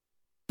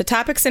The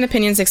topics and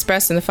opinions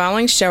expressed in the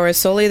following show are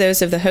solely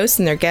those of the host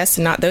and their guests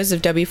and not those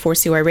of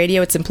W4CY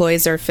Radio, its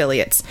employees, or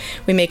affiliates.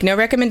 We make no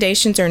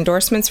recommendations or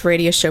endorsements for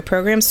radio show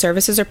programs,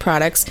 services, or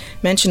products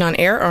mentioned on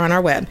air or on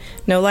our web.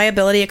 No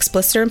liability,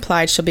 explicit or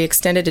implied, shall be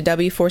extended to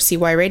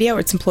W4CY Radio or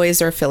its employees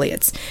or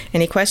affiliates.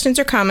 Any questions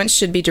or comments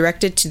should be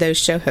directed to those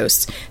show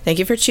hosts. Thank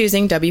you for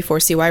choosing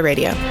W4CY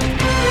Radio.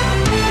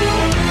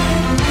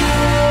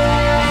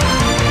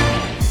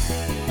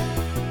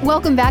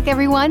 Welcome back,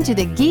 everyone, to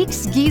the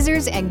Geeks,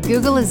 Geezers, and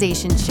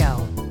Googlization Show,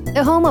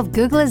 the home of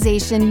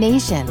Googlization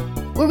Nation,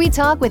 where we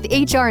talk with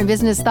HR and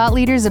business thought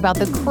leaders about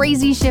the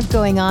crazy shift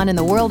going on in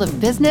the world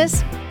of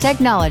business,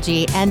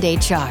 technology, and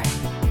HR.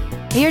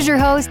 Here's your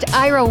host,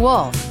 Ira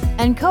Wolf,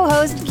 and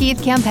co-host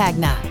Keith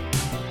Campagna.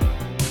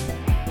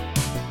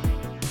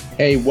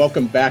 Hey,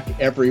 welcome back,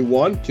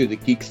 everyone, to the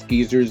Geeks,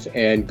 Geezers,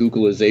 and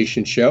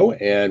Googlization Show,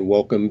 and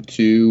welcome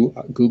to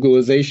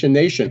Googlization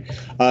Nation.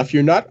 If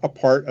you're not a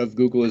part of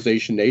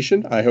Googlization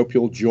Nation, I hope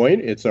you'll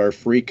join. It's our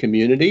free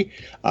community.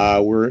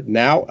 We're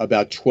now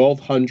about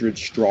 1,200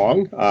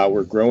 strong.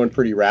 We're growing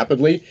pretty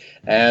rapidly,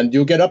 and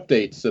you'll get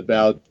updates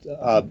about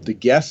the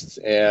guests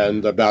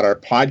and about our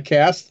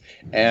podcast,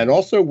 and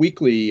also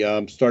weekly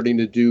starting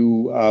to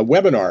do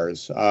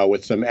webinars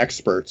with some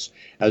experts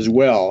as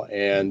well,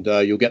 and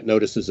you'll get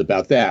notices about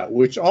that,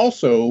 which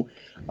also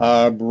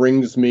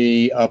brings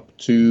me up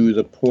to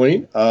the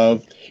point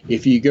of,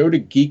 if you go to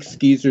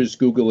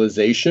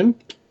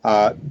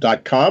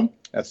geeksgeezersgooglization.com,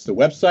 that's the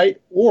website,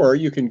 or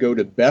you can go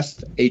to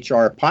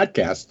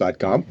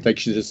besthrpodcast.com,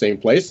 takes you to the same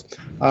place.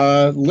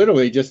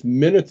 Literally just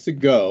minutes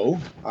ago,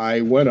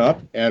 I went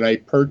up and I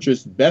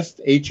purchased Best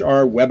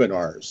HR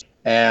Webinars.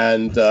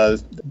 And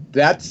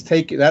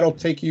that'll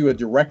take you a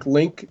direct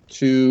link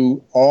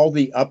to all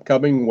the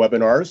upcoming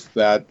webinars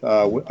that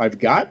I've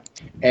got,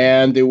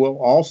 and it will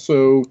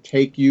also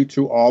take you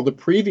to all the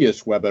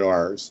previous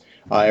webinars.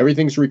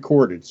 Everything's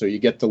recorded, so you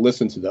get to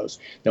listen to those.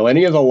 Now,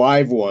 any of the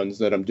live ones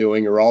that I'm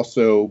doing are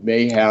also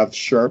may have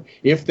SHRM,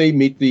 if they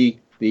meet the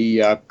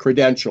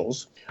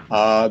credentials.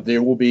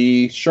 There will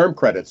be SHRM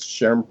credits,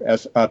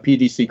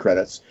 PDC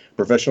credits,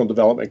 professional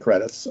development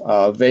credits,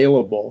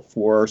 available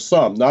for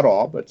some, not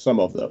all, but some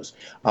of those.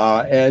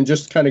 And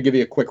just kind of give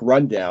you a quick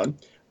rundown.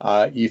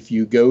 If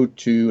you go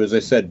to, as I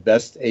said,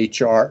 Best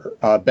HR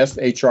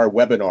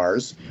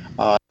Webinars,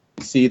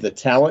 see the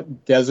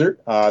Talent Desert.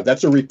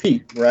 That's a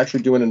repeat. We're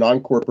actually doing an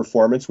encore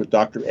performance with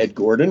Dr. Ed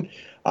Gordon.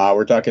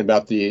 We're talking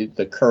about the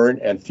current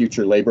and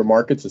future labor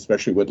markets,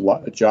 especially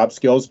with job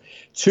skills.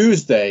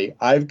 Tuesday,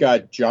 I've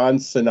got John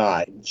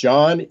Sinai.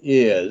 John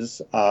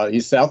is,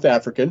 he's South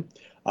African.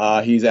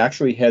 He's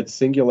actually had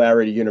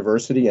Singularity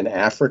University in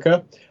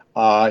Africa.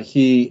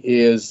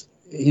 He's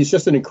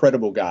just an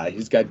incredible guy.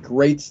 He's got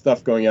great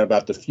stuff going on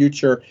about the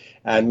future.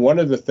 And one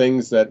of the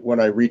things that when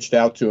I reached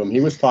out to him,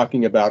 he was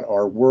talking about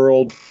our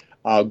world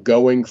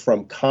going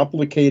from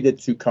complicated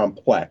to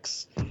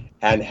complex,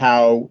 and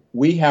how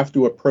we have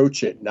to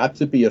approach it not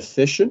to be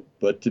efficient,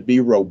 but to be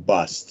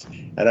robust.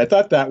 And I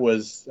thought that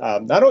was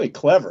not only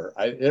clever,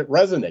 it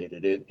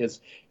resonated. It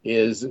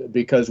is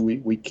because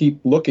we keep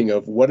looking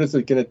of what is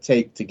it going to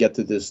take to get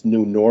to this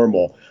new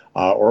normal,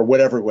 or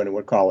whatever one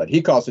would call it.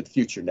 He calls it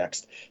Future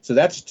Next. So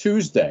that's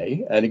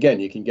Tuesday. And again,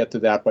 you can get to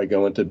that by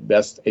going to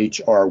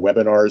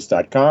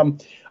besthrwebinars.com.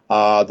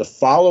 The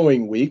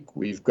following week,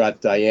 we've got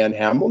Diane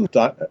Hamilton,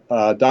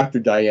 Dr.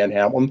 Diane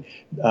Hamilton.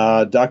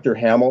 Dr.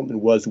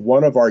 Hamilton was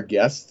one of our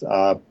guests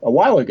a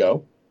while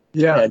ago.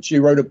 Yeah. And she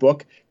wrote a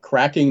book,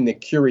 Cracking the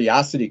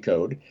Curiosity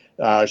Code.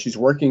 She's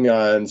working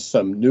on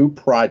some new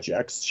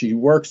projects. She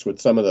works with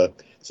some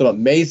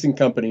amazing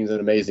companies and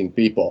amazing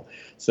people.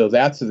 So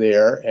that's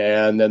there.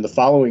 And then the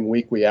following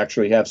week, we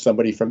actually have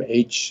somebody from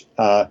HC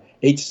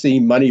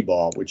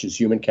Moneyball, which is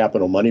Human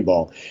Capital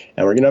Moneyball.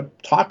 And we're going to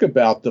talk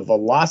about the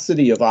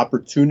velocity of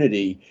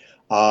opportunity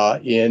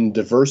in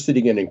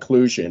diversity and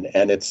inclusion.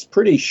 And it's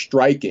pretty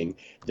striking.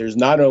 There's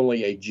not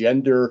only a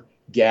gender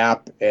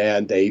gap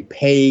and a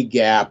pay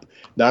gap,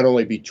 not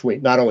only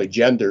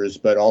genders,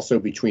 but also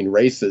between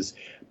races.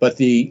 But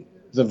the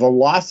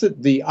velocity,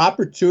 the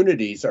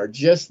opportunities are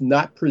just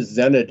not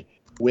presented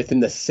within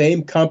the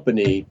same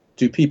company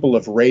to people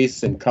of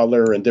race and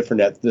color and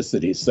different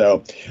ethnicities.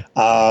 So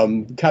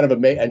kind of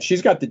amazing. And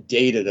she's got the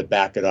data to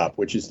back it up,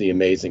 which is the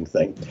amazing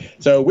thing.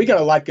 So we got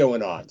a lot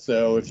going on.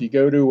 So if you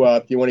go to,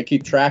 if you want to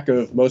keep track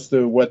of most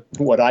of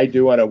what I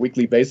do on a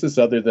weekly basis,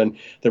 other than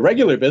the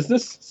regular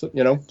business,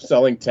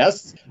 selling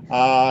tests,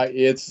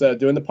 it's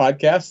doing the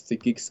podcast, the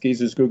Geeks,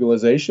 Geezers,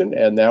 Googlization,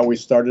 and now we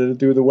started to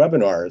do the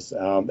webinars.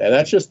 And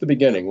that's just the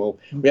beginning.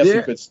 We have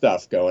some good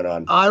stuff going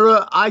on.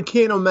 Ira, I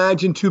can't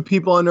imagine two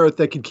people on earth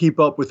that could keep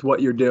up with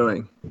what you're doing.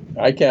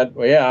 I can't.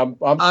 Yeah, I'm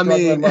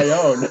struggling on my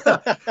own.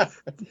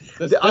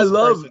 I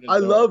love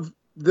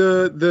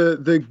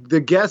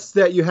the guests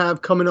that you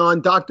have coming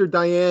on. Dr.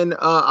 Diane,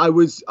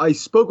 I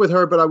spoke with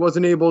her, but I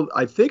wasn't able.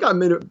 I think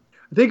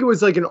it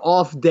was like an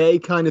off day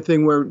kind of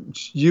thing where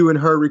you and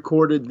her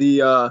recorded the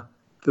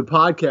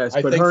podcast.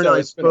 But her and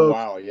I spoke. It's been a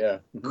while, yeah.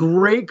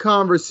 Great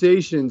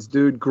conversations,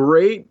 dude.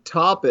 Great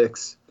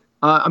topics.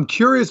 I'm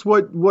curious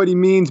what he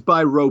means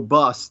by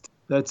robust.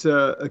 That's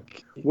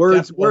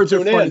words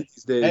are funny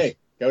these days. Hey,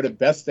 go to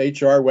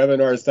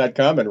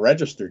besthrwebinars.com and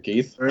register,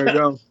 Keith. There you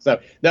go. So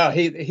no,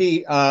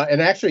 he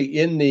and actually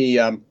in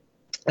the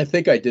I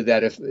think I did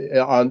that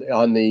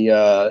on the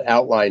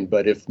outline,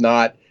 but if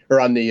not,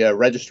 or on the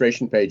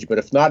registration page, but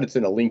if not, it's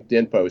in a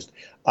LinkedIn post.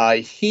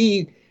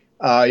 He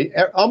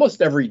almost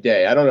every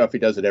day, I don't know if he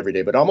does it every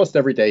day, but almost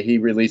every day he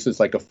releases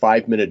like a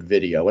 5-minute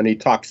video and he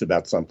talks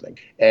about something.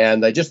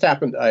 And I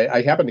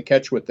happened to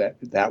catch with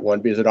that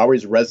one because it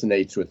always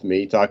resonates with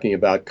me, talking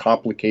about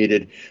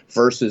complicated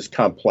versus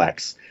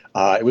complex.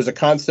 It was a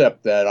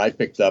concept that I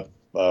picked up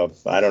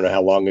I don't know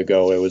how long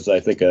ago. It was,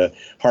 I think, a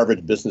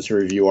Harvard Business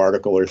Review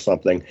article or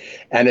something.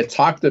 And it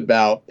talked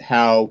about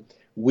how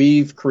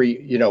we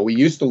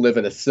used to live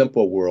in a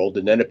simple world,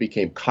 and then it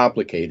became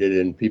complicated,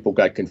 and people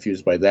got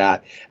confused by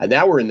that. And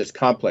now we're in this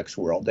complex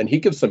world. And he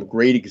gives some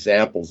great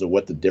examples of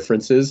what the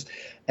difference is.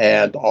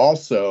 And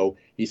also,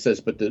 he says,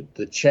 but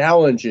the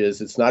challenge is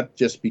it's not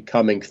just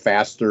becoming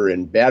faster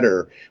and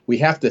better. We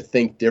have to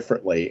think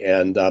differently.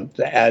 And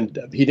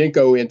he didn't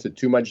go into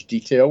too much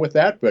detail with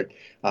that, but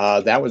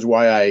that was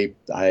why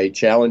I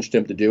challenged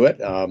him to do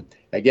it.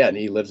 Again,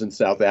 he lives in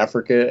South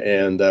Africa,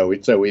 and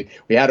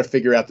we had to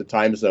figure out the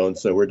time zone.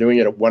 So we're doing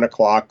it at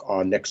 1:00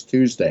 on next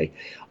Tuesday.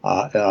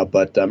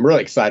 But I'm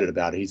really excited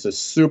about it. He's a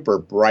super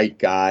bright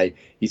guy.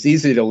 He's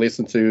easy to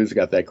listen to. He's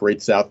got that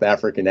great South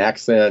African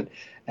accent,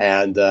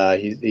 and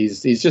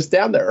he's just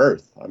down to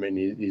earth. I mean,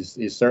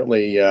 he's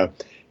certainly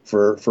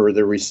for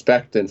the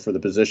respect and for the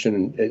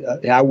position,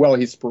 how well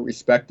he's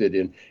respected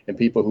in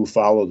people who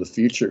follow the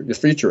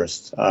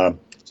futurists.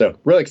 So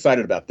really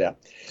excited about that.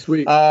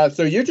 Sweet.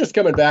 So you're just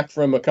coming back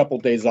from a couple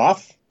days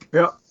off?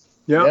 Yeah.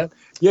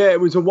 It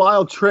was a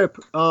wild trip.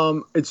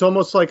 It's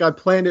almost like I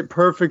planned it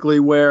perfectly,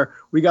 where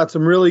we got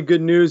some really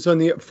good news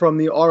from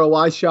the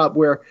ROI shop,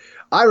 where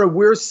Ira,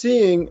 we're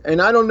seeing,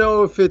 and I don't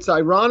know if it's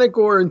ironic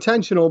or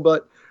intentional,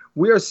 but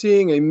we are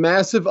seeing a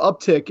massive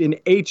uptick in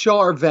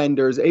HR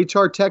vendors,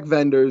 HR tech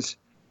vendors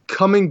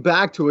coming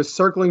back to us,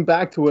 circling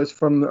back to us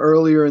from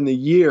earlier in the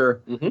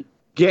year. Mm-hmm.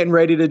 Getting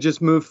ready to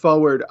just move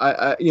forward.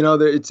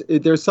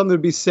 There's something to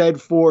be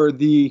said for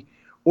the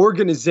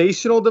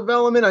organizational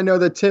development. I know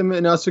that Tim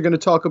and us are going to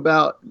talk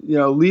about,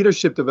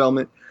 leadership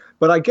development,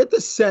 but I get the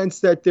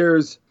sense that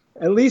there's,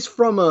 at least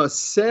from a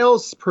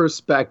sales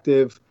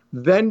perspective,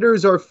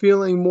 vendors are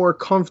feeling more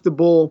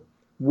comfortable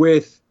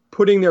with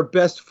putting their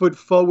best foot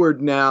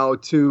forward now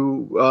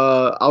to,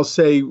 I'll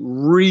say,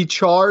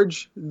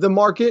 recharge the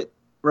market,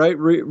 right?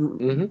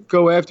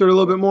 Go after it a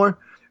little bit more.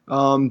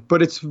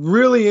 But it's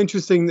really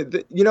interesting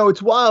that,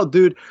 it's wild,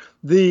 dude.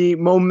 The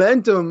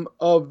momentum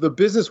of the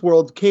business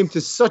world came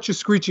to such a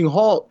screeching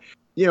halt.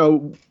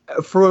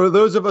 For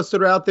those of us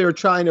that are out there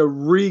trying to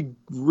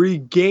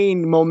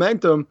regain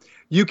momentum,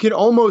 you can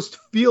almost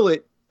feel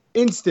it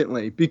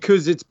instantly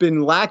because it's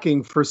been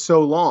lacking for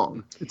so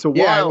long. It's a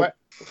wild.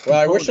 Well,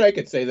 I wish I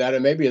could say that,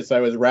 and maybe it's I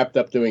was wrapped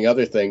up doing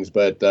other things,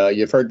 but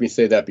you've heard me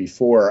say that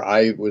before.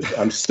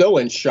 I'm still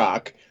in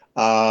shock.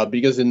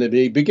 Because in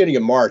the beginning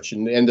of March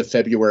and the end of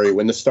February,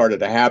 when this started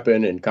to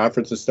happen and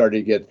conferences started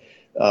to get,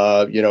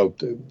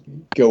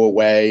 go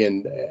away,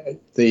 and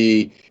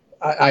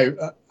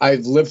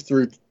I've lived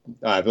through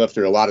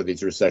a lot of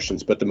these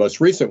recessions, but the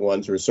most recent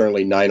ones were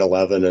certainly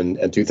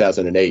 9/11 and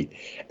 2008.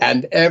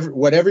 And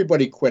when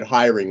everybody quit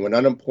hiring, when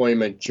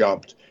unemployment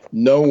jumped,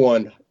 no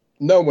one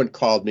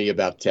called me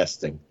about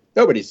testing.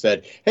 Nobody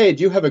said, "Hey,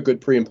 do you have a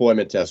good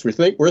pre-employment test?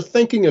 We're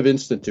thinking of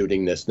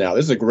instituting this now.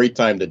 This is a great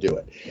time to do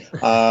it."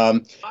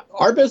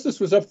 Our business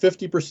was up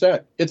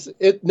 50%.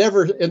 It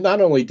not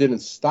only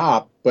didn't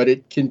stop, but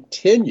it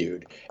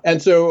continued.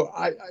 And so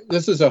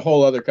this is a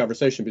whole other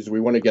conversation because we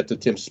want to get to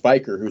Tim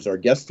Spiker, who's our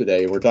guest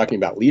today. We're talking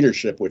about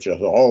leadership, which is a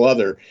whole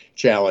other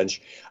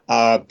challenge.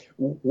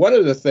 One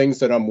of the things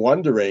that I'm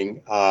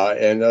wondering,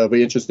 and it'll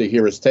be interesting to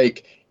hear his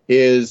take,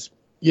 is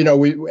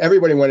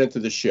everybody went into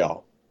the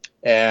shell.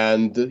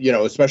 And,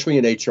 especially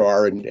in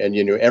HR and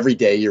every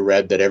day you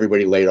read that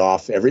everybody laid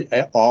off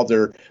all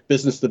their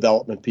business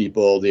development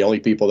people. The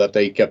only people that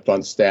they kept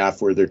on staff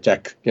were their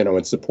tech,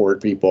 and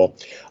support people.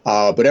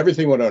 But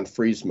everything went on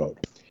freeze mode.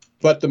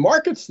 But the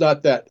market's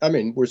not that. I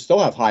mean, we still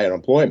have high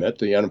unemployment.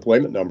 The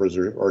unemployment numbers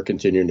are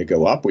continuing to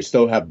go up. We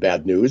still have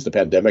bad news. The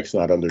pandemic's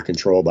not under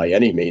control by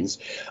any means.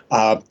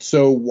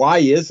 So why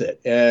is it?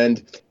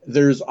 And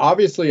there's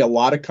obviously a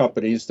lot of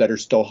companies that are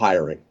still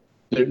hiring.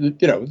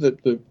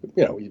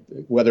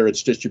 Whether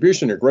it's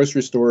distribution or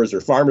grocery stores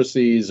or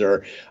pharmacies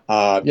or,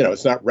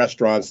 it's not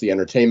restaurants, the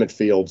entertainment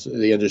fields,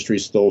 the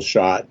industry's still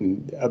shot.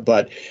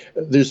 But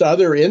there's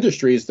other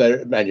industries that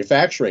are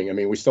manufacturing. I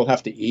mean, we still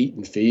have to eat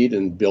and feed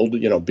and build,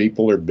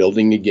 people are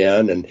building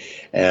again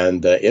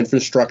and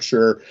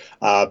infrastructure.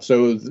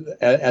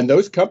 And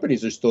those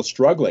companies are still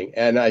struggling.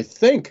 And I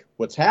think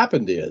what's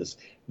happened is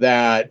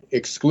that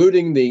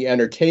excluding the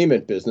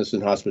entertainment business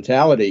and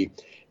hospitality,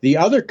 the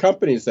other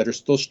companies that are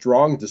still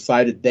strong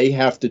decided they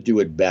have to do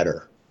it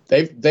better.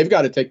 They've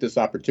got to take this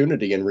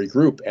opportunity and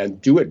regroup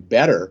and do it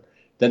better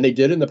than they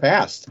did in the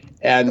past.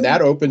 And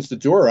that opens the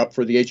door up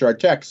for the HR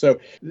tech. So,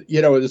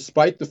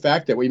 despite the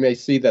fact that we may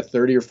see that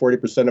 30 or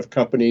 40% of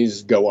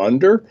companies go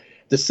under,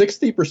 the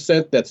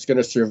 60% that's going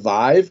to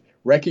survive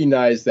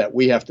recognize that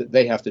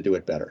they have to do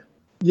it better.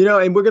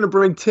 And we're going to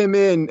bring Tim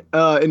in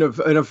a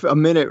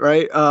minute,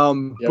 right?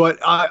 Yep. But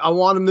I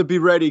want him to be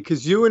ready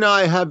because you and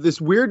I have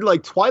this weird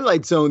like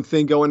Twilight Zone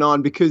thing going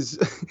on because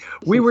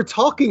we were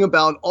talking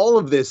about all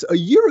of this a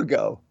year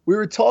ago. We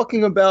were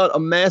talking about a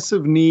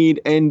massive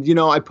need, and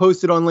I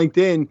posted on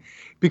LinkedIn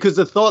because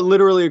the thought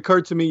literally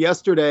occurred to me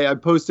yesterday. I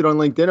posted on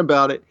LinkedIn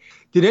about it.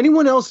 Did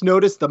anyone else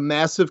notice the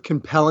massive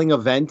compelling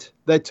event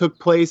that took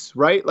place,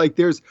 right? Like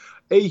there's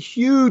a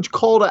huge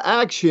call to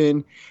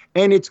action,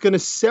 and it's going to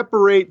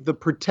separate the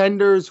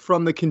pretenders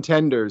from the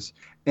contenders.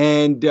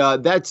 And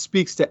that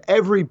speaks to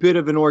every bit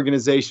of an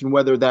organization,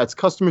 whether that's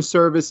customer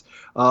service,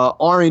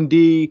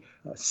 R&D,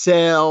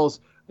 sales,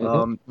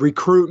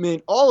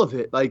 recruitment, all of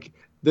it. Like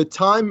the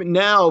time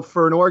now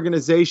for an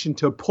organization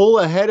to pull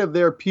ahead of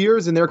their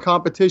peers and their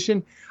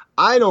competition,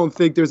 I don't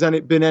think there's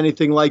been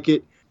anything like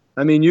it.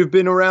 I mean, you've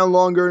been around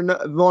longer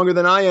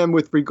than I am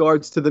with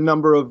regards to the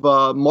number of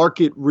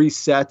market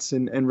resets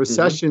and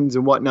recessions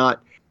and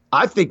whatnot.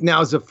 I think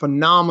now is a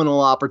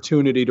phenomenal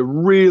opportunity to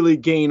really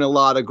gain a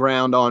lot of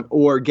ground on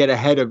or get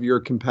ahead of your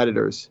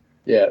competitors.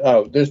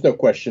 Yeah, there's no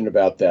question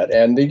about that.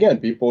 And again,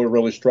 people are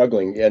really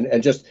struggling. And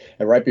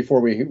right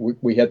before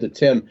we head to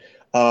Tim,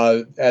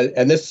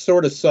 and this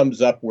sort of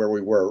sums up where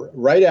we were.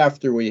 Right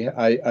after we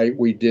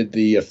did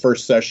the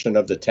first session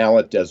of the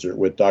Talent Desert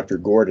with Dr.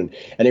 Gordon,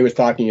 and he was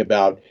talking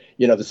about,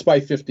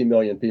 despite 50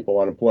 million people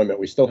on unemployment,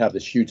 we still have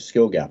this huge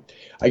skill gap.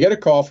 I get a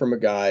call from a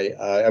guy.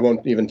 I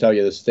won't even tell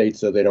you the state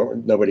so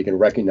nobody can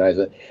recognize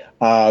it.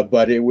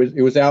 But it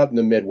was out in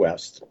the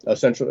Midwest,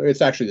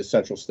 it's actually the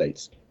central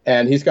states,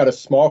 and he's got a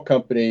small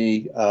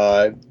company.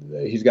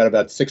 He's got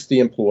about 60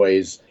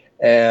 employees.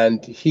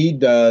 And he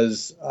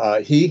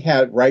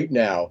right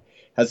now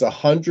has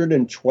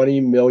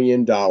 $120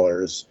 million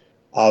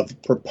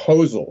of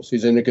proposals.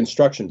 He's in the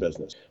construction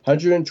business.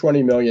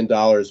 $120 million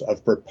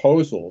of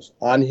proposals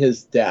on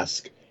his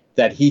desk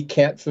that he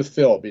can't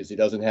fulfill because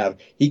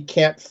he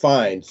can't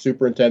find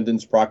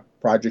superintendents,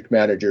 project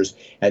managers,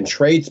 and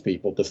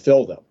tradespeople to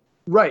fill them.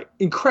 Right.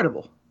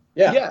 Incredible.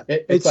 Yeah.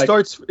 It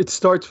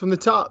starts from the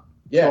top.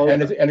 Yeah,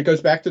 and it goes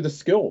back to the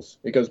skills.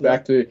 It goes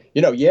back to,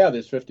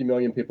 there's 50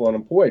 million people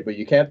unemployed, but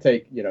you can't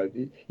take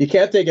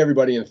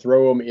everybody and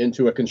throw them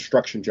into a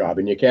construction job,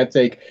 and you can't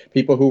take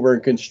people who were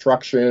in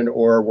construction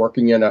or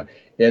working in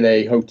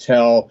a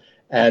hotel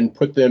and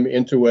put them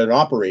into an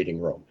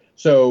operating room.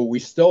 So we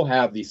still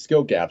have these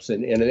skill gaps,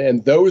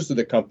 and those are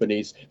the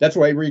companies. That's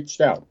why he reached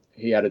out.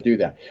 He had to do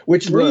that,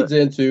 which leads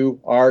into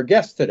our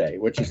guest today,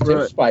 which is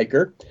Tim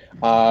Spiker.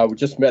 We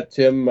just met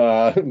Tim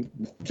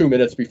 2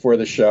 minutes before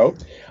the show.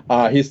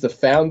 He's the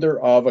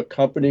founder of a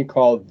company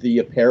called The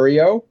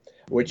Apereo,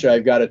 which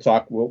I've got to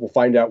talk. We'll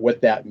find out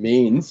what that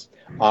means.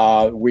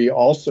 We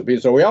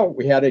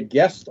had a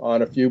guest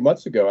on a few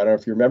months ago. I don't know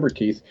if you remember,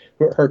 Keith.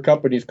 Her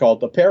company's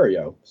called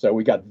Apereo. So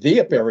we got The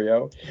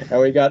Apereo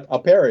and we got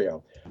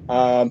Apereo.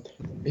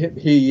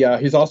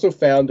 He's also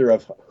founder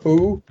of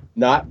Who,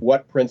 Not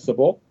What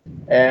Principle,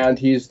 and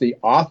he's the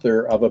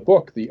author of a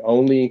book, The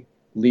Only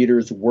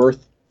Leaders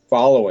Worth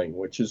Following,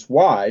 which is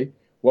why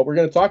what we're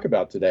going to talk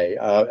about today.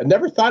 I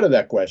never thought of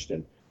that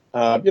question.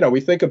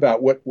 We think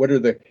about what are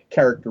the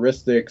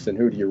characteristics and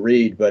who do you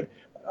read, but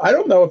I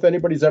don't know if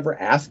anybody's ever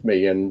asked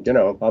me, and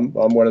I'm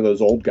one of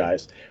those old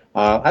guys.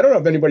 I don't know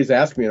if anybody's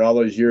asked me in all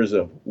those years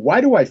of why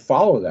do I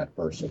follow that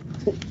person?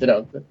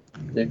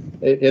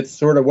 It's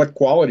sort of what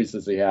qualities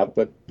does he have,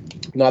 but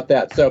not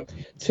that. So,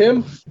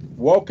 Tim,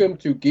 welcome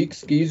to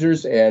Geeks,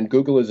 Geezers, and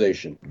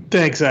Googleization.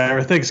 Thanks,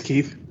 Ira. Thanks,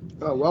 Keith.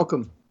 Oh,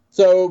 welcome.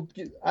 So,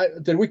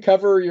 did we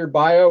cover your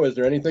bio? Is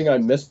there anything I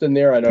missed in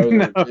there? I know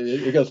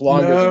it goes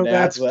longer than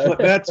that.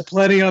 That's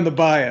plenty on the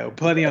bio.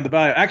 Plenty on the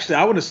bio. Actually,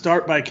 I want to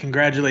start by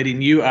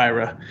congratulating you,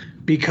 Ira,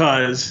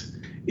 because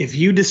if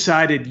you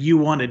decided you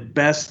wanted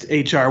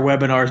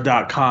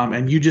besthrwebinars.com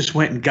and you just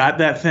went and got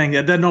that thing,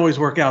 that doesn't always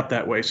work out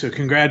that way. So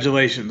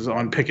congratulations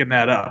on picking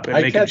that up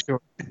and making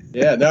sure.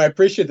 Yeah, no, I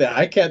appreciate that.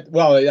 I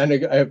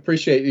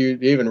appreciate you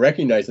even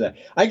recognizing that.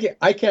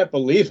 I can't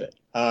believe it.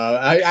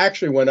 I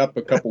actually went up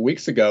a couple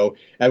weeks ago,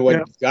 and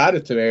what got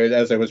it to me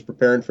as I was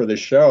preparing for this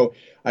show,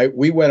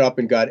 we went up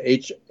and got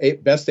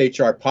Best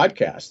HR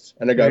Podcasts,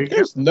 and I go,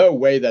 there's no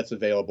way that's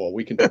available.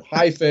 We can do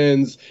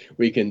hyphens,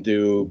 we can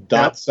do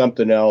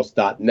something else,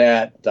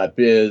 .net,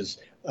 .biz,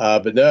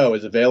 but no,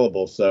 it's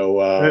available.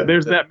 So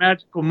there's that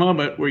magical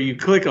moment where you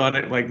click on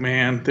it, like,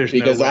 man, there's no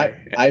way. Because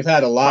I've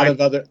had a lot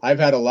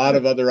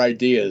of other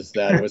ideas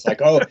that it was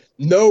like, oh,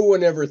 no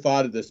one ever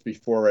thought of this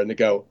before, and they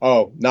go,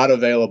 oh, not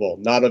available.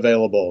 So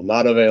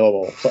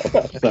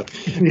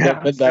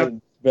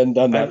been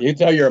done that. You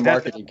tell you're a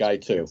marketing guy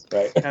too,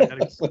 right?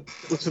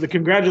 So the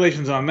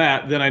congratulations on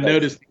that. Then I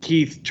noticed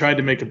Keith tried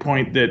to make a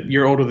point that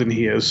you're older than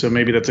he is, so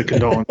maybe that's a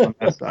condolence on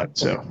that side.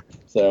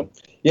 So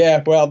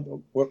Yeah,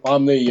 well,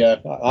 I'm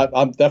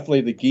I'm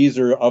definitely the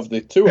geezer of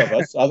the two of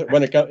us,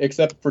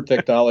 except for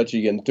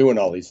technology and doing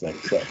all these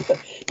things. So,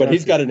 but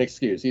he's got an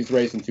excuse. He's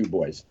raising two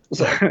boys.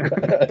 So,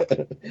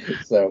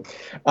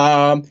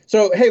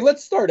 so hey,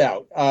 let's start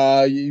out.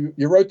 You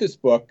wrote this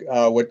book.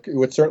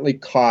 What certainly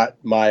caught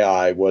my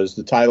eye was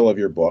the title of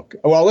your book.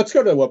 Well, let's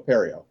go to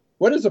Apereo.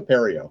 What is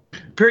Apereo?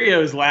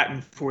 Apereo is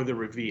Latin for the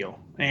reveal,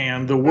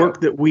 and the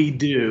work that we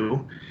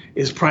do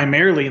is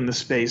primarily in the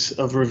space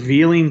of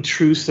revealing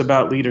truths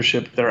about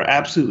leadership that are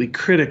absolutely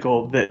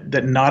critical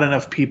that not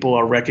enough people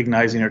are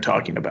recognizing or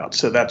talking about.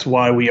 So that's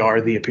why we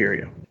are the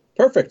Apereo.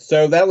 Perfect.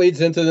 So that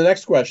leads into the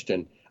next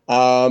question.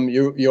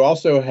 You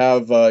also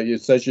have,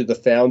 it says you're the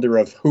founder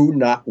of Who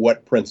Not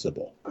What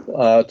Principle.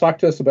 Talk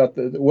to us about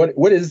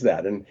what is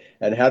that, and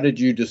how did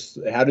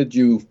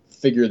you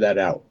figure that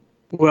out?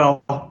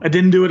 Well, I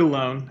didn't do it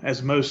alone,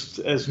 as most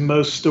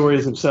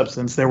stories of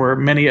substance. There were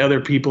many other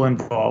people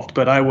involved,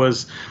 but I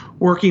was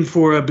working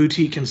for a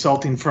boutique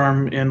consulting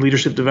firm in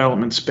leadership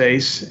development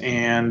space,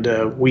 and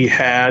we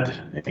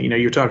had,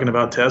 you're talking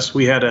about Tess,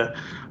 we had a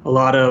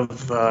lot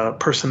of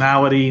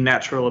personality,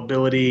 natural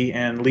ability,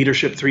 and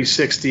leadership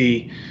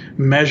 360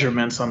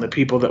 measurements on the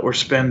people that were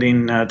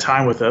spending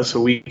time with us a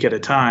week at a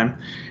time.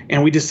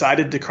 And we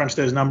decided to crunch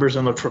those numbers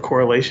and look for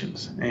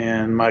correlations.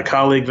 And my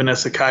colleague,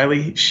 Vanessa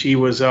Kiley, she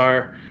was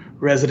our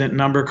resident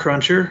number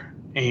cruncher.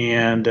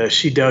 And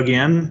she dug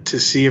in to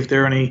see if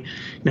there are any,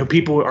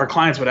 people, our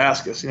clients would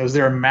ask us, is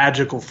there a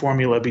magical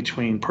formula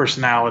between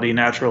personality,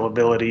 natural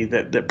ability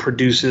that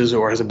produces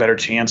or has a better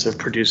chance of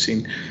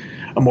producing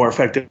a more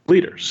effective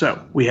leader? So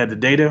we had the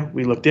data,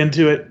 we looked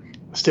into it.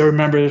 I still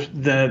remember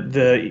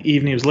the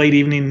evening, it was late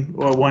evening,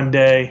 one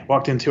day,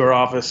 walked into her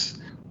office.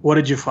 What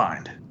did you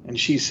find? And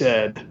she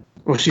said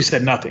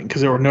nothing,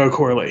 because there were no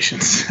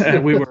correlations.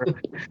 And we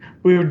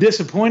were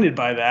disappointed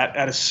by that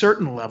at a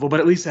certain level, but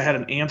at least I had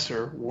an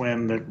answer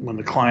when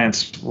the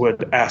clients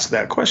would ask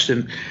that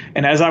question.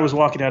 And as I was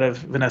walking out of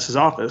Vanessa's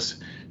office,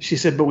 she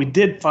said, but we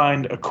did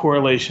find a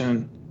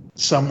correlation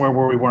somewhere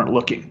where we weren't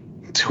looking.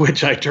 To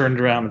which I turned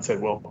around and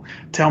said, well,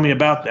 tell me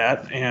about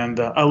that. And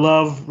I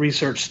love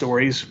research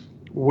stories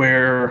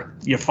where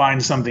you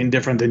find something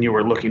different than you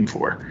were looking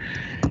for.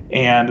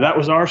 And that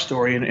was our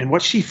story. And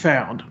what she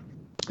found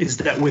is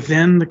that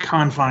within the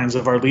confines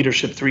of our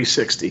Leadership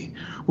 360,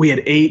 we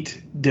had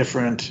 8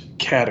 different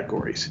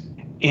categories.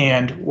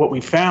 And what we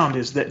found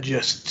is that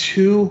just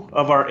 2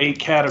 of our 8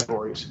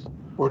 categories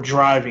were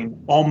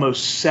driving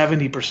almost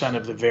 70%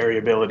 of the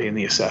variability in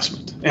the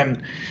assessment.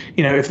 And,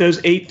 if those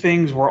 8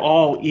 things were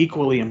all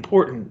equally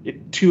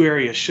important, 2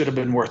 areas should have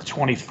been worth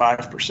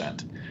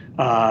 25%.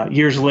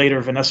 Years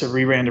later, Vanessa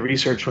reran the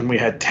research when we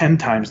had 10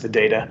 times the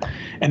data,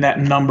 and that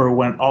number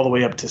went all the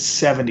way up to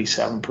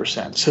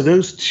 77%. So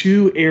those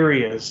 2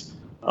 areas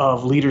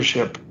of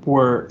leadership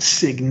were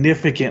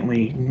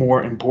significantly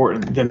more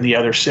important than the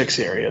other 6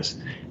 areas.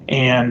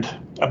 And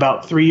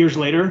about 3 years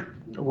later,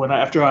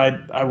 after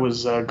I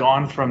was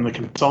gone from the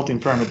consulting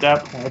firm at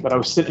that point, but I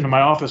was sitting in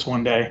my office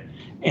one day,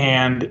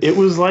 and it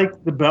was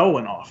like the bell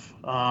went off.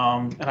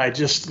 And I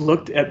just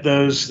looked at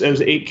those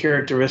 8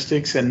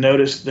 characteristics and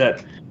noticed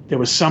that there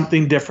was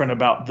something different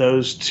about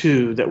those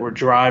 2 that were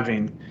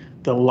driving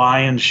the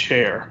lion's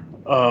share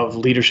of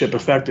leadership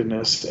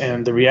effectiveness.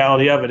 And the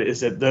reality of it is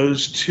that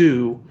those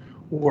 2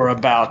 were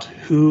about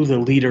who the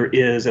leader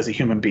is as a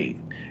human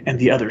being, and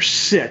the other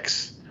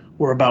 6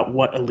 were about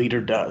what a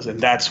leader does.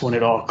 And that's when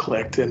it all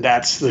clicked. And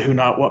that's the Who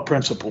Not What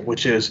principle,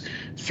 which is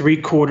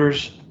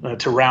 3/4,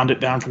 to round it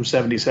down from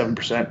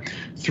 77%,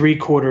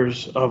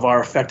 3/4 of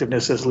our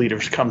effectiveness as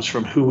leaders comes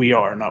from who we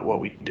are, not what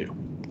we do.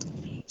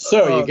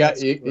 So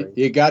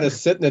you got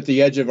us sitting at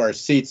the edge of our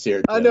seats here,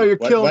 Jim. I know you're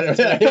killing me.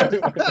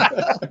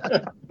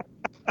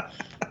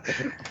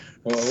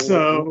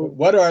 So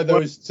what are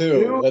those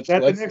 2?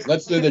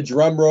 Let's do the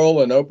drum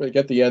roll and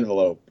get the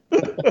envelope.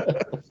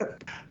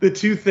 The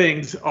 2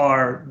 things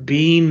are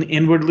being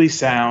inwardly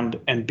sound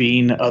and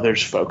being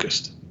others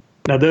focused.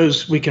 Now,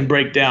 those we can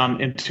break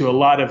down into a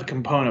lot of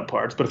component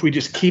parts, but if we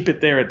just keep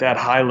it there at that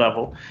high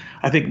level,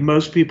 I think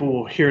most people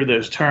will hear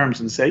those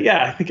terms and say,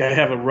 yeah, I think I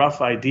have a rough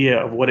idea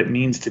of what it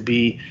means to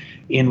be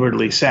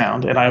inwardly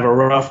sound, and I have a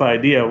rough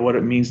idea of what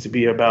it means to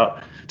be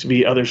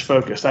others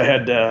focused.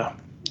 I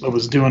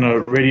was doing a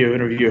radio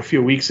interview a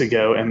few weeks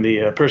ago, and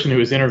the person who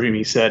was interviewing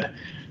me said,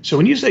 so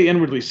when you say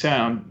inwardly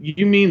sound,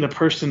 you mean the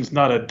person's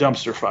not a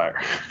dumpster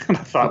fire? And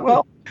I thought,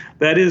 well,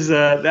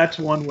 that's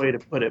one way to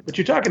put it. But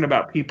you're talking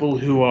about people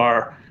who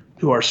are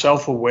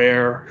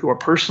self-aware, who are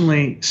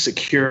personally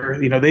secure.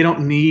 They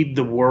don't need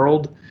the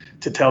world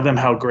to tell them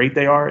how great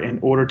they are in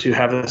order to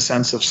have a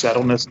sense of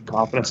settledness and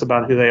confidence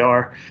about who they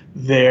are.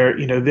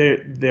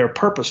 They're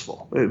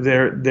purposeful.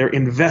 They're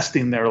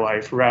investing their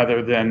life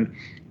rather than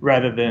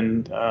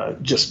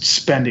just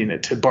spending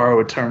it, to borrow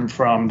a term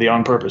from the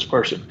On Purpose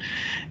person.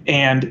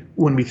 And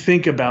when we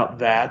think about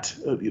that,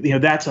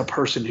 that's a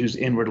person who's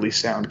inwardly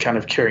sound, kind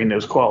of carrying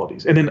those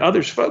qualities. And then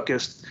others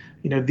focused,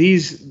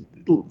 these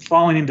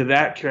falling into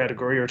that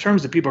category are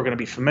terms that people are going to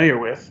be familiar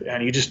with.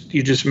 And you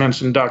just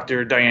mentioned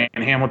Dr. Diane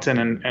Hamilton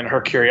and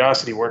her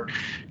curiosity work.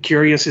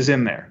 Curious is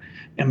in there.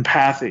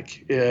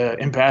 Empathic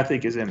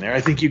is in there.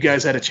 I think you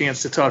guys had a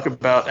chance to talk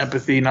about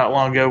empathy not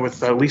long ago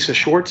with Lisa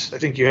Schwartz. I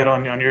think you had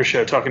on your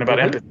show talking about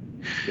empathy.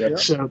 Yep.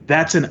 So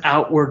that's an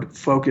outward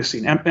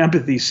focusing.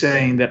 Empathy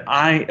saying that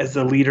I, as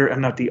the leader, am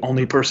not the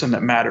only person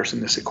that matters in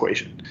this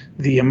equation.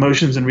 The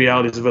emotions and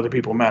realities of other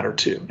people matter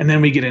too. And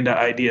then we get into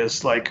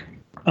ideas like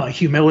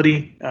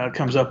humility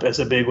comes up as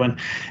a big one.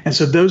 And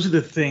so those are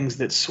the things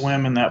that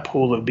swim in that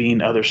pool of being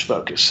others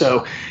focused.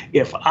 So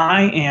if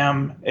I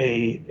am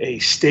a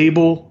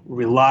stable,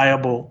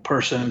 reliable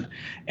person,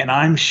 and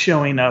I'm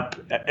showing up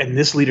in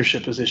this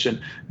leadership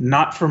position,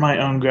 not for my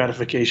own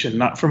gratification,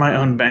 not for my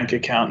own bank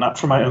account, not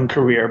for my own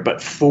career,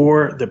 but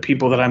for the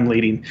people that I'm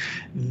leading,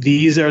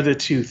 these are the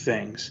two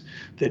things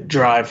that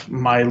drive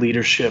my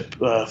leadership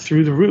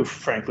through the roof,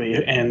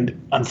 frankly.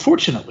 And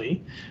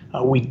unfortunately,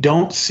 we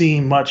don't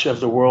see much of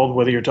the world,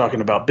 whether you're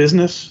talking about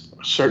business,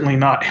 certainly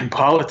not in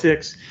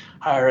politics,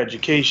 higher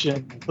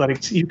education,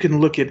 athletics. You can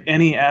look at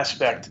any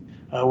aspect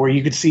where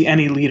you could see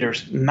any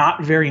leaders.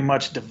 Not very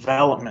much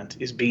development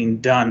is being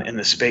done in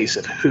the space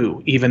of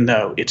who, even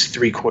though it's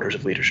 3/4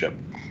 of leadership.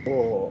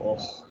 Oh,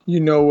 you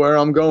know where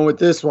I'm going with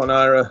this one,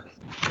 Ira.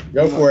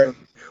 Go for it.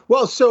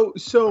 Well, so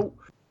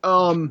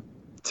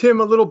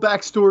Tim, a little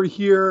backstory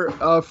here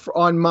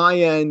on my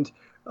end.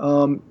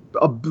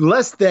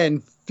 Less than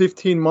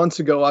 15 months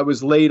ago, I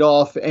was laid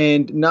off,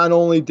 and not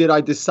only did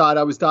I decide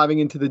I was diving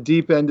into the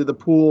deep end of the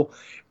pool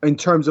in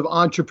terms of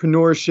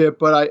entrepreneurship,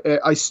 but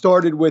I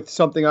started with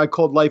something I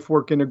called life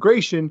work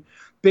integration,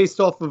 based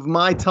off of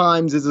my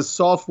times as a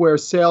software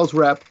sales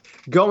rep,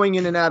 going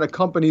in and out of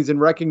companies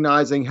and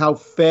recognizing how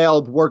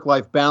failed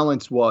work-life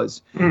balance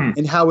was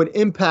and how it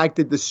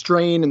impacted the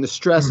strain and the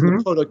stress and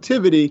the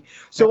productivity.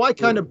 So I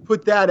kind of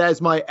put that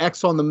as my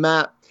X on the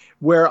map,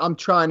 where I'm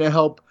trying to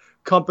help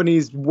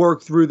companies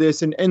work through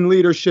this and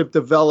leadership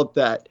develop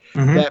that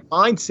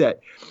mindset.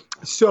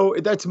 So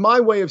that's my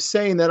way of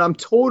saying that I'm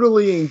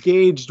totally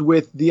engaged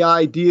with the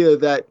idea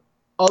that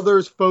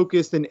others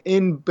focused and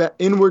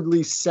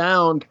inwardly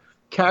sound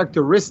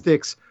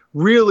characteristics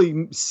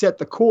really set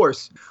the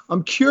course.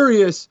 I'm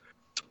curious,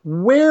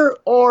 where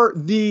are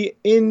the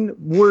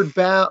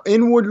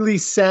inwardly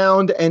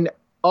sound and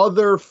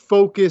other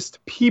focused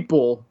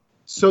people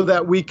so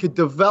that we could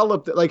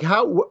develop that? Like,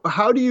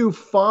 how do you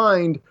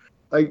find,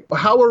 like,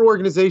 how are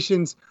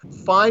organizations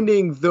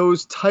finding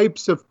those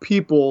types of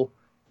people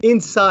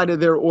inside of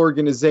their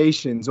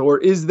organizations? Or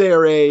is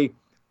there a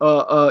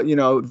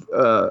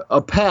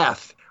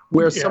path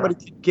where somebody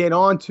can get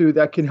onto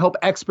that can help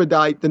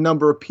expedite the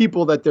number of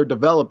people that they're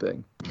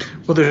developing?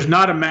 Well, there's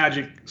not a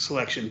magic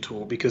selection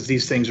tool, because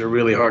these things are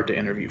really hard to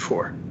interview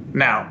for.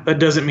 Now, that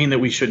doesn't mean that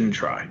we shouldn't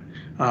try.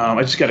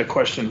 I just got a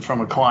question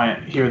from a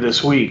client here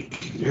this week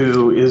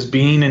who is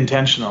being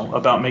intentional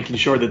about making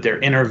sure that they're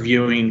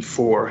interviewing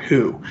for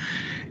who.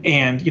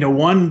 And,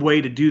 one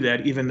way to do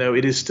that, even though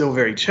it is still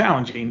very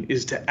challenging,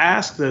 is to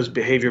ask those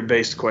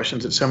behavior-based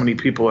questions that so many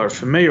people are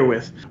familiar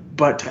with,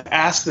 but to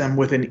ask them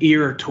with an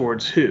ear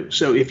towards who.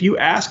 So if you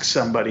ask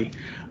somebody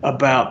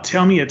about,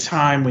 tell me a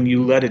time when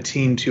you led a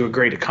team to a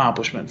great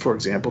accomplishment, for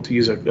example, to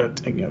use a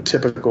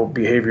typical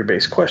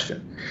behavior-based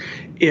question,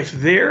 if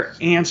their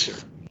answer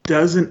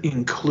doesn't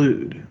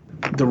include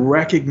the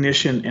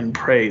recognition and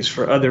praise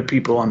for other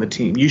people on the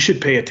team, you should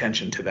pay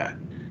attention to that.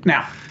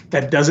 Now,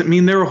 that doesn't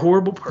mean they're a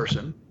horrible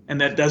person, and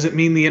that doesn't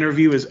mean the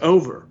interview is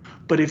over.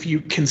 But if you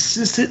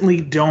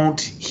consistently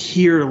don't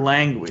hear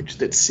language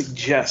that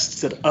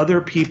suggests that other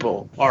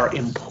people are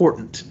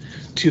important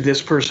to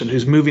this person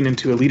who's moving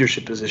into a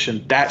leadership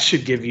position, that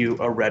should give you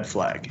a red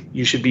flag.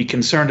 You should be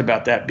concerned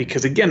about that,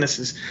 because, again, this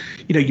is,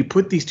 you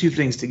put these two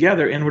things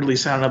together, inwardly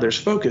sound, others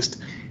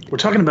focused. We're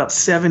talking about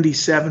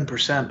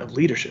 77% of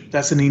leadership.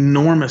 That's an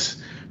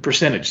enormous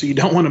percentage. So you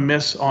don't want to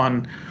miss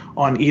on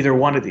either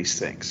one of these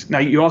things. Now,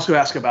 you also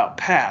ask about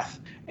path.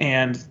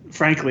 And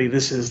frankly,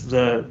 this is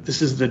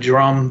the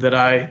drum that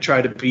I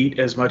try to beat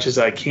as much as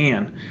I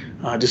can,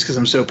 just because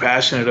I'm so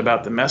passionate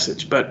about the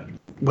message. But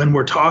when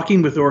we're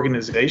talking with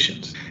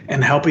organizations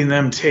and helping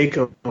them take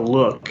a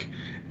look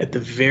at the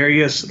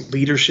various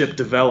leadership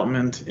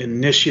development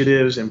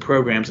initiatives and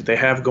programs that they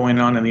have going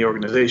on in the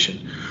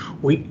organization,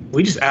 we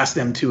just ask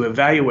them to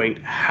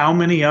evaluate how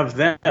many of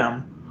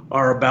them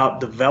are about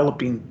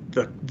developing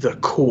the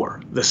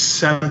core, the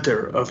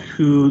center of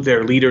who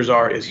their leaders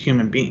are as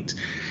human beings.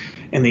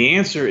 And the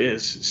answer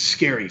is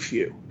scary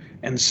few.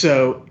 And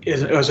so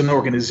as an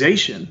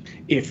organization,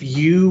 if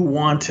you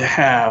want to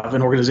have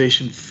an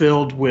organization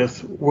filled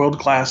with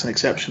world-class and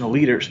exceptional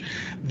leaders,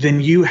 then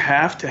you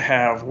have to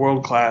have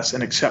world-class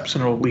and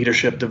exceptional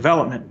leadership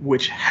development,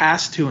 which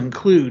has to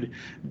include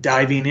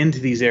diving into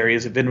these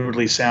areas of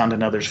inwardly sound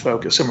and others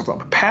focused. So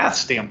from a path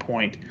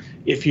standpoint,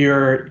 if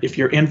you're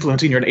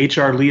influencing, you're an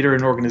HR leader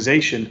in an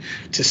organization,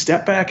 to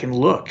step back and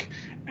look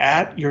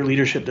at your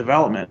leadership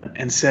development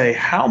and say,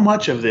 how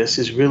much of this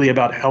is really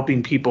about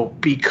helping people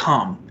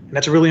become And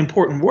that's a really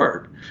important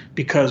word,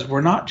 because we're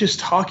not just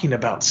talking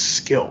about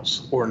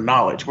skills or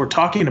knowledge. We're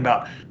talking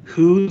about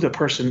who the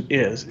person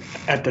is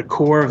at the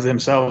core of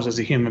themselves as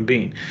a human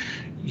being.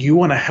 You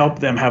want to help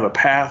them have a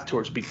path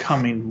towards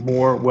becoming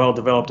more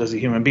well-developed as a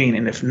human being.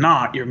 And if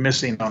not, you're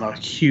missing on a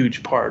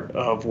huge part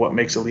of what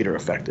makes a leader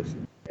effective.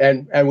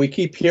 And we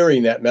keep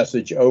hearing that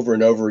message over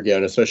and over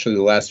again, especially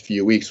the last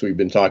few weeks. We've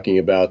been talking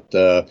about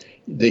the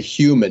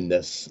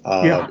humanness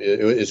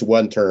is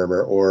one term,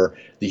 or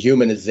the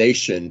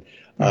humanization.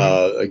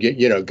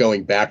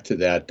 Going back to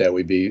that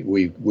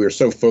we're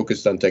so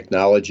focused on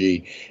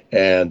technology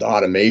and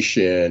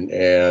automation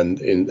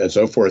and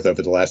so forth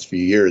over the last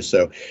few years.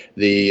 So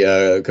the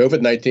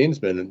COVID-19 has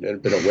been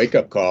a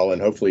wake-up call,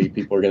 and hopefully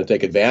people are going to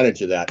take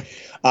advantage of that.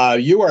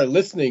 You are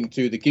listening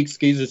to the Geeks,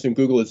 Geezers, and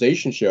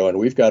Googlization show, and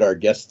we've got our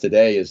guest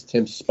today is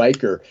Tim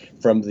Spiker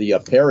from the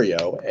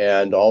Apereo,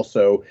 and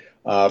also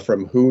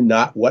from Who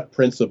Not What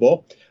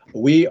Principle.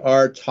 We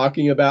are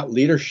talking about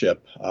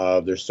leadership.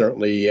 There's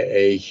certainly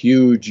a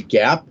huge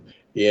gap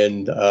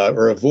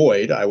or a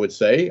void, I would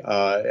say,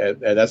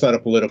 and that's not a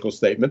political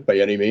statement by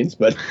any means,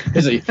 but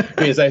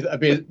because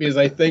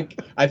I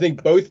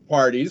think both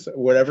parties,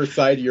 whatever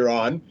side you're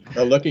on,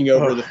 are looking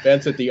over the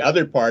fence at the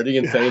other party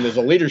and saying there's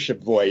a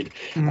leadership void.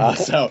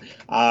 So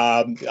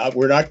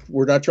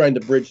we're not trying to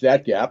bridge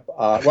that gap.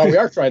 Well, we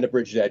are trying to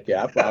bridge that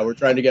gap. We're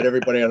trying to get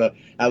everybody on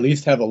at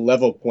least have a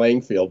level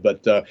playing field.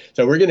 But so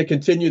we're going to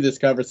continue this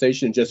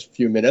conversation in just a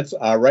few minutes.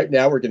 Right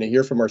now, we're going to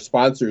hear from our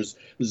sponsors,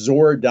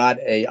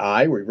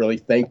 Zor.ai. We really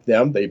thank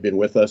them. They've been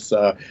with us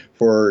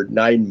for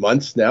 9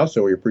 months now,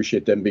 so we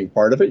appreciate them being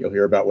part of it. You'll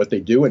hear about what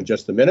they do in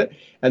just a minute.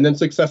 And then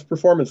Success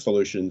Performance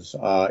Solutions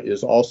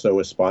is also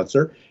a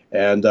sponsor,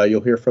 and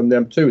you'll hear from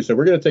them too. So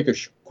we're going to take a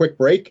quick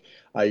break.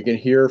 You can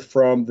hear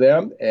from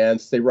them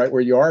and stay right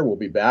where you are. We'll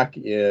be back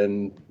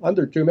in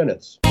under 2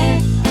 minutes.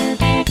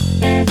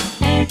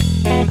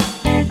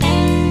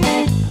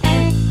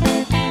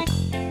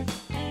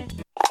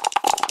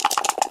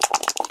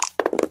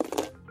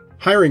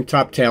 Hiring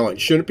top talent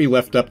shouldn't be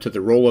left up to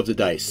the roll of the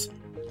dice.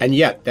 And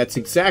yet, that's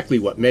exactly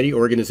what many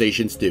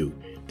organizations do.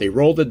 They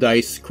roll the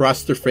dice,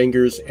 cross their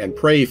fingers, and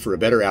pray for a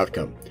better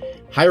outcome.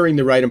 Hiring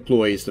the right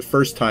employees the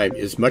first time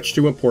is much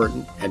too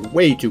important and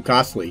way too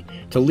costly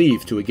to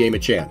leave to a game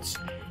of chance.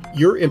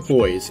 Your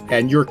employees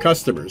and your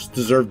customers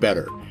deserve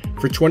better.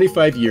 For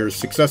 25 years,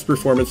 Success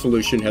Performance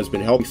Solution has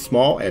been helping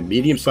small and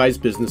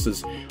medium-sized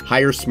businesses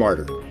hire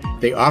smarter.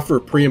 They offer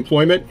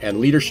pre-employment and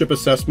leadership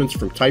assessments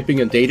from typing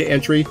and data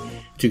entry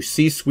to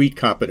C-suite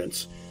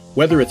competence.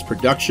 Whether it's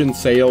production,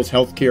 sales,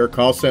 healthcare,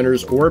 call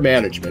centers, or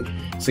management,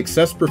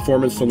 Success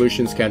Performance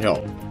Solutions can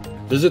help.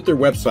 Visit their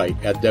website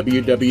at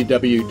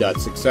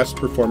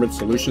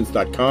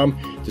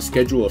www.successperformancesolutions.com to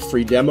schedule a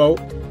free demo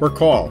or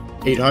call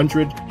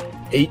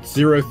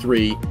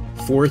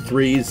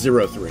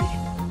 800-803-4303.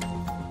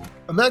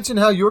 Imagine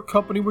how your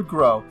company would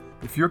grow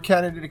if your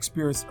candidate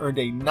experience earned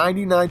a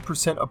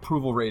 99%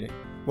 approval rating.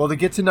 Well, to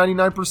get to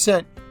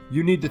 99%,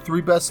 you need the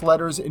 3 best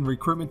letters in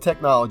recruitment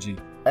technology,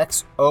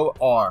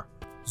 XOR.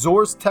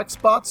 Zor's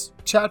text bots,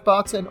 chat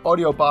bots, and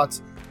audio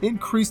bots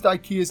increased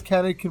IKEA's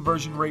candidate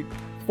conversion rate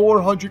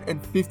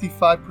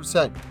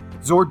 455%.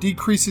 Zor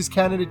decreases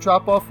candidate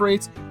drop-off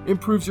rates,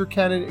 improves your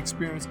candidate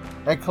experience,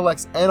 and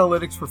collects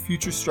analytics for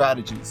future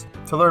strategies.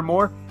 To learn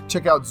more,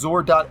 check out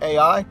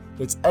Zor.ai.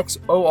 That's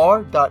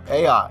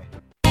XOR.ai.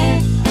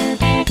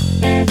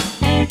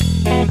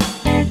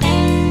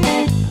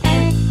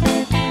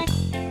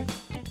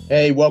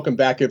 Hey, welcome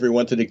back,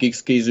 everyone, to the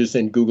Geeks, Geezers,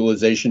 and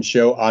Googlization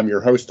show. I'm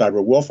your host,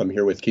 Ira Wolf. I'm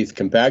here with Keith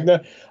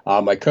Campagna,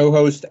 my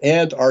co-host,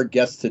 and our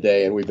guest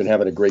today. And we've been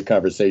having a great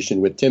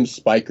conversation with Tim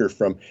Spiker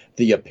from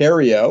the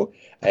Apereo.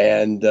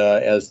 And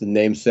as the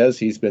name says,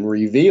 he's been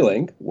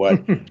revealing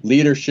what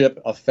leadership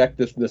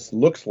effectiveness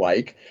looks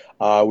like.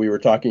 We were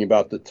talking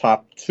about the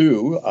top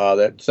 2,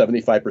 that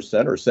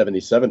 75% or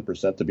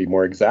 77% to be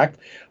more exact,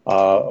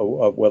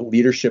 of what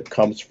leadership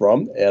comes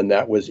from. And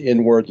that was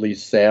inwardly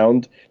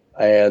sound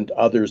and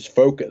others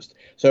focused.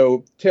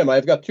 So, Tim,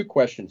 I've got 2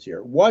 questions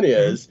here. One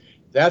is,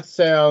 that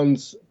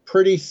sounds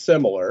pretty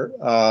similar,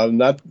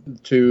 not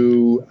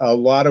to a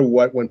lot of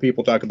what when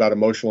people talk about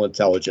emotional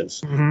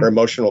intelligence or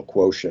emotional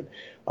quotient.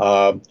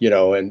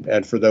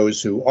 And for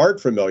those who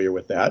aren't familiar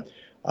with that,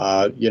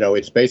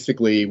 it's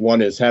basically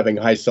one is having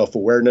high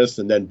self-awareness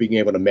and then being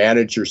able to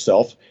manage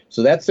yourself.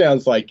 So that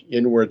sounds like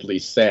inwardly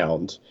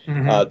sound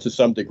to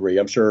some degree.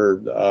 I'm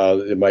sure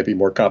it might be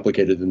more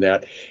complicated than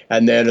that.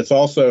 And then it's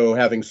also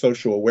having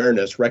social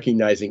awareness,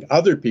 recognizing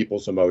other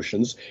people's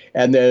emotions,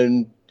 and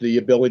then the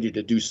ability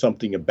to do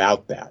something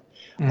about that.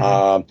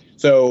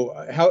 So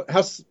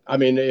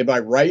am I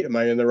right? Am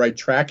I in the right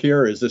track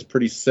here? Is this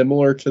pretty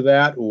similar to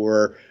that,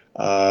 or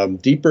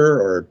deeper,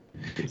 or?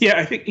 Yeah,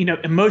 I think,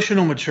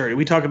 emotional maturity.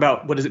 We talk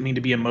about what does it mean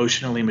to be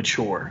emotionally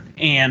mature.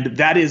 And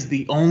that is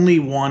the only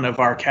one of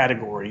our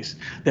categories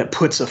that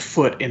puts a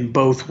foot in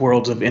both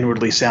worlds of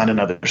inwardly sound and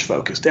others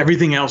focused.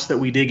 Everything else that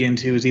we dig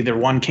into is either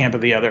one camp or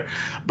the other.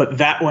 But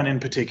that one in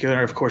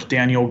particular, of course,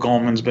 Daniel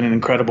Goleman's been an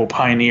incredible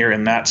pioneer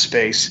in that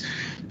space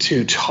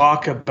to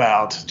talk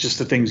about just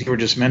the things you were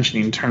just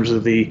mentioning in terms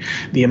of the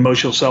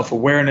emotional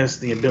self-awareness,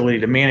 the ability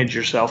to manage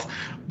yourself.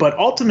 But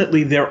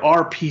ultimately, there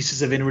are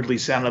pieces of inwardly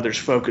sound others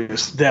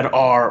focus that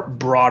are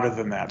broader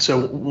than that.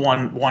 So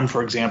one,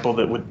 for example,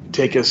 that would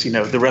take us,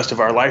 the rest of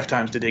our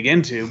lifetimes to dig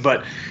into.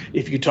 But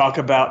if you talk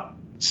about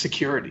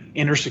security,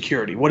 inner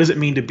security, what does it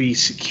mean to be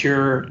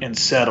secure and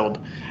settled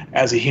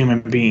as a human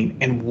being?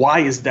 And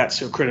why is that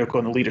so critical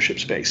in the leadership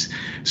space?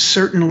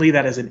 Certainly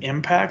that has an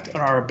impact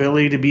on our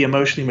ability to be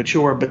emotionally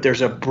mature, but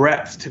there's a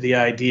breadth to the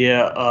idea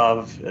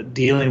of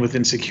dealing with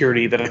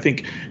insecurity that I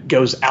think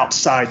goes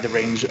outside the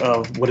range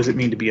of what does it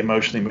mean to be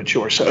emotionally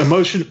mature. So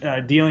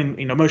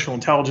emotional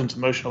intelligence,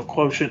 emotional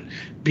quotient,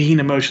 being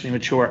emotionally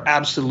mature,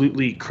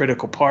 absolutely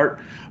critical part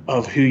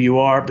of who you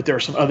are. But there are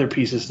some other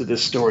pieces to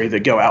this story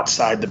that go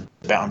outside the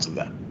bounds of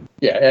that.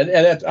 Yeah, and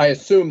that's, I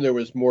assume there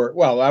was more.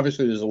 Well,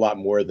 obviously, there's a lot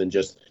more than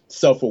just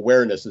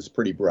self-awareness is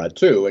pretty broad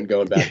too. And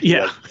going back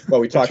to what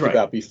we talked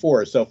about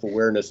before,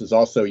 self-awareness is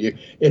also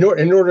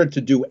in order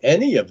to do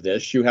any of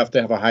this, you have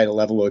to have a high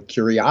level of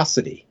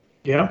curiosity.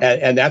 Yeah,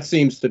 and that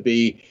seems to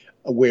be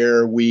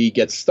where we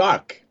get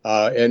stuck.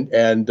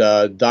 And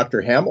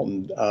Dr.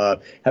 Hamilton,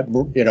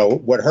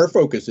 what her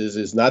focus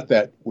is not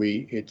that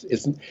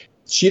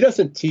she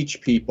doesn't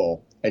teach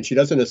people and she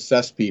doesn't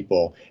assess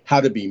people how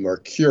to be more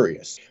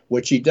curious.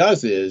 What she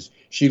does is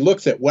she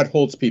looks at what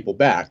holds people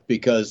back,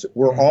 because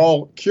we're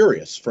all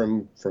curious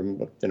from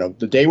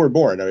the day we're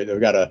born. I mean,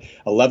 we've got a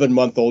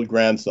 11-month-old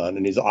grandson,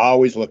 and he's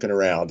always looking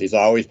around. He's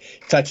always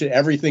touching.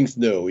 Everything's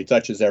new. He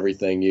touches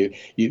everything.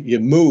 You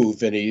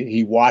move, and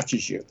he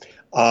watches you.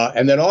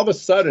 And then all of a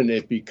sudden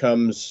it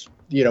becomes,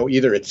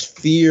 either it's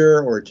fear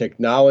or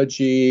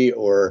technology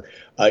or,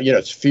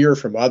 it's fear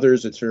from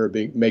others. It's fear of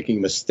making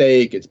a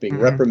mistake. It's being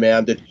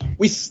reprimanded.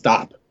 We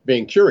stop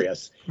being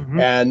curious.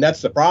 And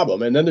that's the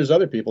problem. And then there's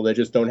other people that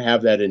just don't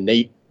have that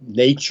innate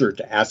nature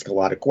to ask a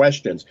lot of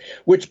questions,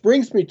 which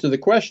brings me to the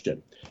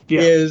question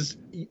is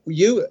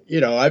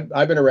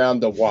I've been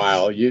around a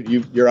while.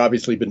 You're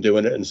obviously been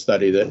doing it and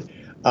study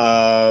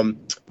that.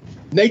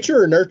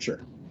 Nature or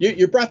nurture?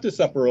 You brought this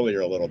up earlier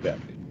a little bit.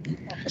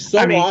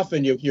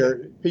 Often you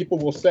hear people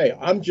will say,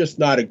 I'm just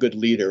not a good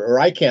leader, or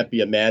I can't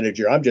be a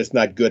manager. I'm just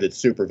not good at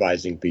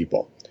supervising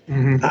people.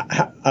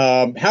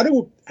 How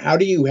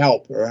do you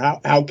help, or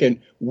how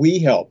can we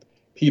help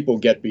people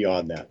get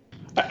beyond that?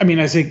 I mean,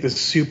 I think the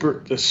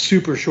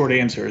super short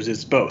answer is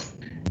it's both.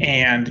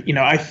 And,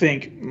 I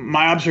think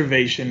my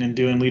observation in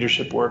doing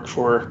leadership work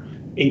for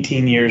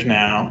 18 years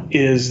now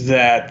is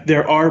that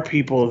there are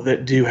people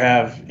that do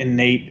have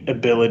innate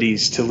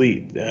abilities to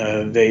lead.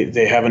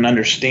 They have an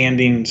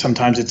understanding.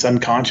 Sometimes it's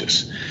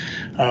unconscious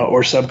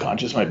or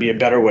subconscious might be a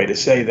better way to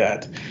say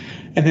that.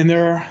 And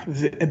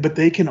then but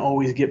they can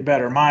always get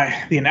better.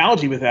 The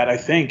analogy with that, I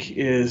think,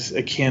 is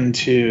akin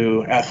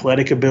to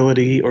athletic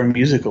ability or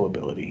musical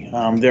ability.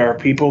 There are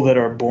people that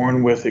are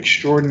born with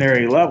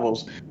extraordinary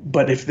levels,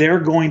 but if they're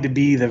going to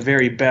be the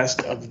very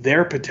best of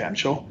their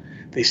potential,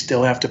 they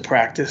still have to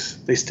practice.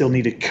 They still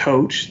need to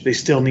coach. They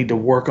still need to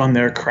work on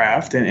their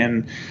craft.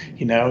 And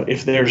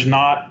if there's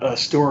not a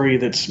story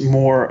that's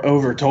more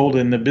overtold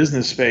in the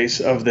business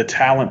space of the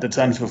talent that's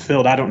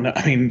unfulfilled, I don't know.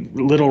 I mean,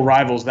 little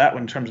rivals that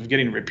one in terms of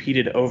getting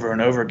repeated over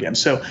and over again.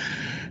 So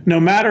no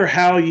matter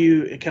how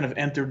you kind of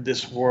entered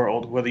this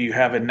world, whether you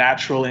have a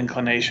natural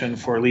inclination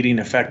for leading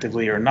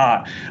effectively or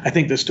not, I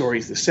think the story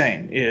is the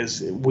same,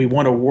 is we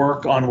want to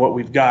work on what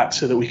we've got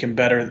so that we can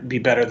be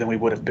better than we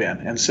would have been.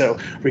 And so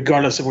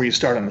regardless of where you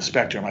start on the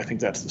spectrum, I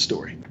think that's the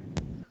story.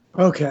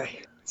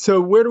 Okay.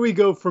 So where do we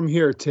go from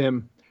here,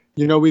 Tim?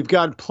 We've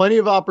got plenty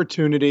of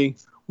opportunity.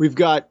 We've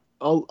got,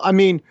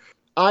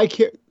 I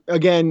can't.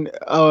 Again,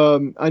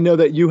 I know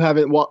that you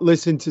haven't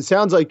listened to,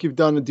 sounds like you've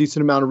done a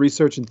decent amount of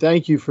research, and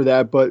thank you for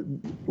that. But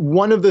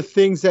one of the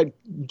things that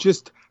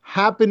just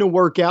happened to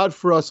work out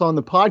for us on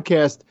the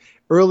podcast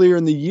earlier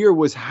in the year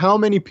was how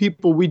many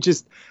people we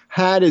just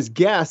had as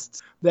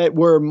guests that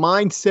were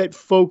mindset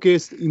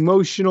focused,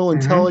 emotional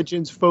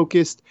intelligence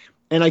focused.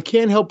 And I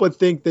can't help but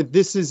think that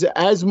this is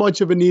as much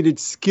of a needed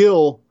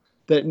skill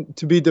that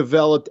to be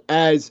developed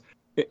as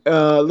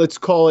let's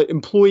call it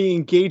employee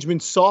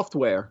engagement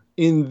software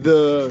in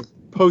the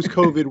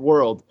post-COVID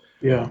world.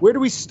 Yeah. Where do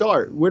we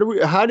start?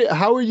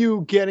 How are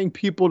you getting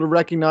people to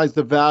recognize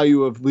the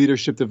value of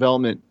leadership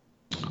development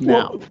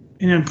now?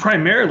 Well,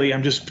 primarily,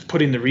 I'm just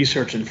putting the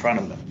research in front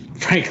of them,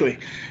 frankly.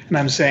 And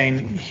I'm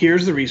saying,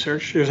 here's the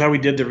research. Here's how we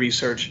did the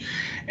research.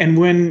 And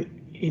when,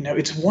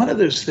 it's one of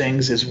those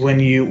things is when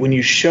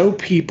you show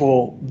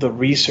people the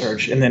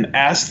research and then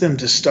ask them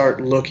to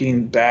start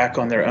looking back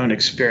on their own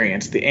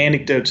experience, the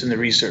anecdotes in the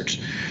research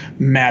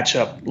match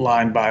up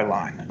line by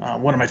line.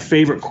 One of my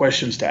favorite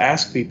questions to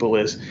ask people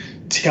is,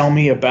 tell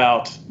me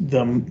about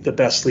the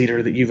best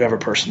leader that you've ever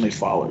personally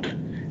followed,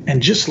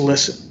 and just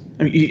listen.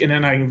 and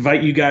then I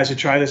invite you guys to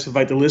try this,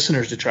 invite the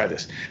listeners to try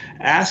this.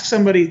 Ask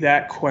somebody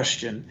that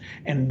question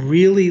and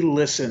really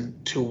listen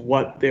to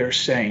what they're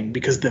saying,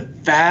 because the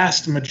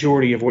vast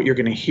majority of what you're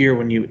going to hear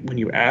when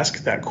you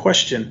ask that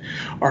question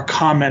are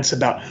comments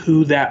about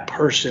who that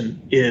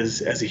person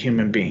is as a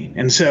human being.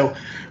 And so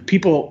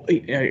people,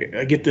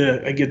 I get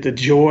the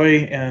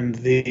joy and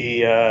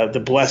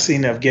the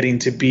blessing of getting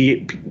to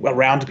be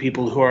around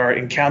people who are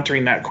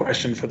encountering that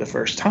question for the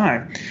first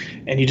time,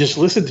 and you just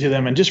listen to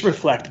them and just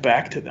reflect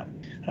back to them.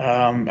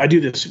 I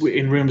do this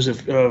in rooms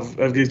of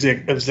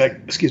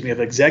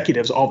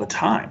executives all the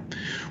time,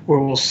 where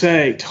we'll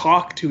say,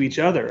 talk to each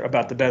other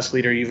about the best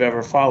leader you've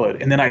ever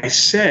followed. And then I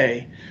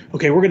say,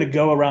 okay, we're going to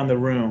go around the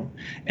room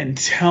and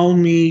tell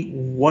me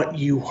what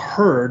you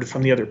heard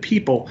from the other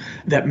people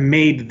that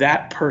made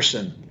that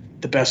person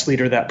the best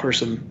leader that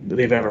person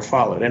they've ever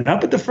followed. And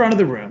up at the front of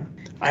the room,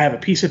 I have a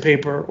piece of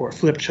paper or a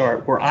flip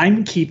chart where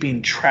I'm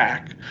keeping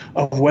track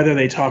of whether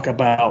they talk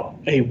about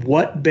a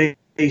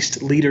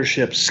what-based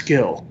leadership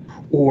skill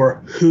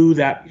or who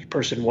that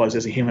person was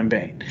as a human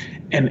being.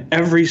 And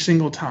every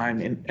single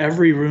time in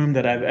every room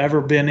that I've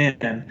ever been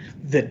in,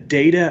 the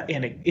data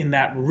in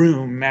that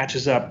room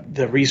matches up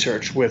the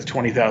research with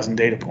 20,000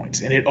 data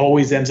points. And it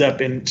always ends up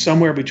in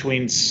somewhere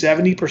between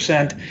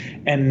 70%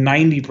 and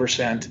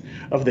 90%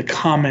 of the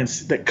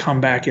comments that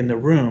come back in the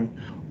room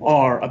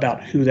are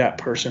about who that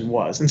person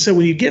was. And so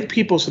when you give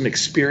people some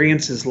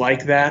experiences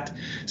like that,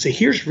 say,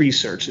 here's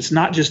research. It's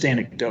not just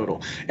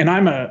anecdotal. And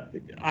I'm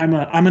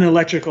an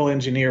electrical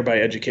engineer by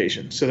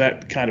education, so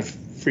that kind of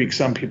freaks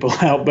some people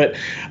out. But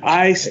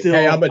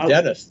I'm a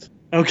dentist.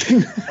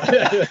 Okay.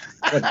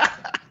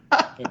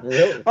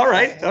 Really? All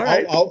right.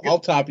 I'll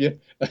top you.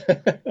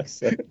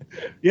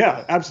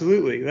 Yeah,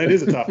 absolutely. That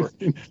is a topper.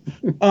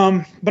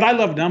 But I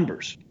love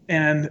numbers.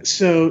 And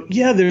so,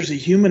 yeah, there's a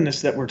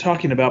humanness that we're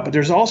talking about, but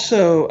there's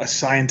also a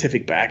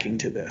scientific backing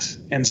to this.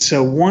 And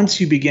so once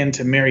you begin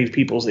to marry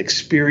people's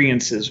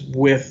experiences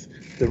with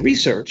the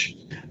research,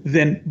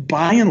 then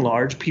by and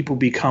large, people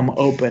become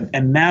open.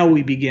 And now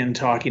we begin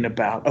talking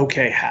about,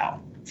 okay, how?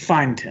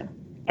 Find him.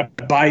 I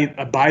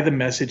buy the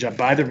message. I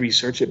buy the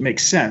research. It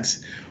makes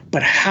sense.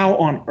 But how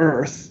on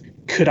earth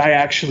could I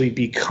actually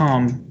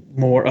become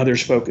more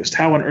others focused?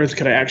 How on earth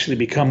could I actually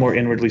become more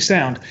inwardly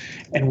sound?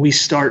 And we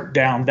start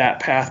down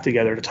that path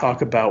together to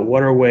talk about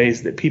what are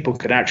ways that people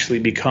could actually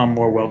become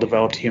more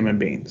well-developed human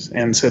beings.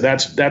 And so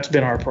that's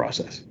been our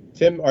process.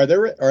 Tim, are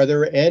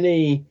there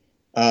any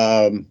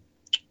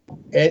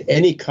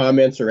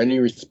comments or any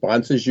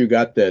responses you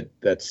got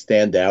that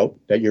stand out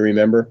that you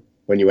remember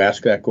when you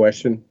ask that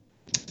question?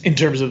 In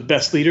terms of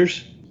best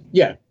leaders?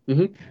 Yeah.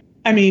 Mm-hmm.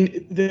 I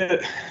mean,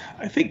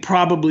 I think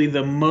probably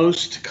the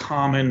most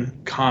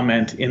common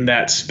comment in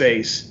that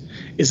space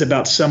is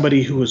about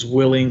somebody who is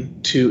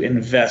willing to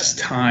invest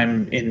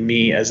time in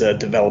me as a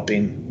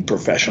developing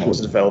professional, as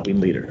a developing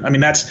leader. I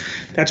mean, that's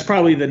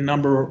probably the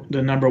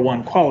number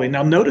one quality.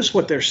 Now, notice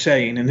what they're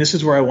saying, and this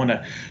is where I want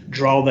to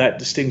draw that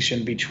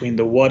distinction between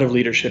the what of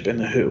leadership and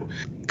the who.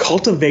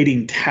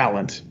 Cultivating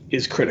talent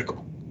is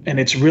critical. And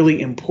it's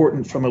really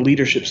important from a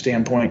leadership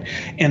standpoint.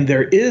 And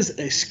there is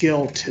a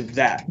skill to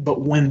that.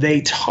 But when they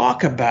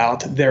talk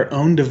about their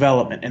own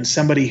development and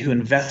somebody who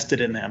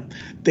invested in them,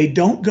 they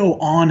don't go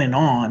on and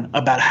on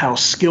about how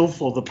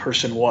skillful the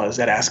person was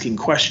at asking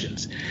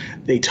questions.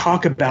 They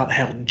talk about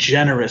how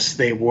generous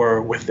they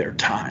were with their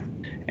time.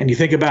 And you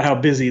think about how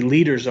busy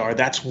leaders are,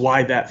 that's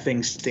why that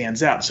thing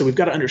stands out. So we've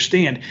got to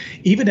understand,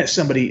 even as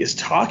somebody is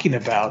talking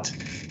about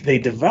they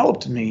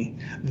developed me,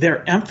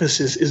 their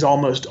emphasis is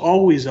almost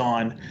always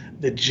on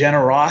the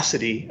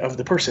generosity of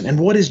the person. And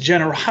what is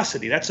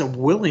generosity? That's a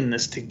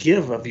willingness to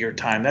give of your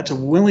time. That's a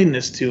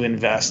willingness to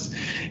invest.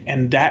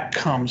 And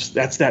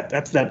that's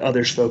that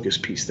others focus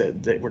piece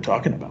that we're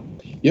talking about.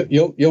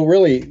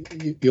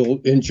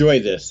 You'll enjoy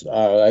this,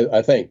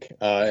 I think,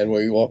 and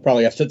we will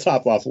probably have to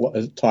talk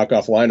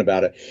offline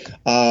about it.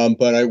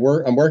 But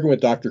I'm working with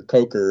Dr.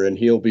 Coker, and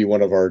he'll be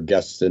one of our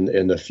guests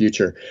in the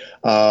future.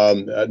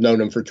 I've known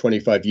him for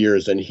 25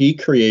 years, and he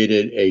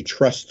created a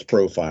trust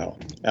profile.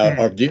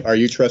 Are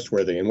you trustworthy?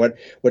 And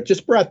what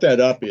just brought that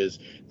up is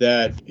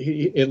that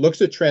it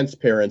looks at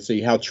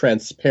transparency, how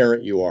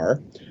transparent you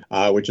are,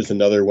 which is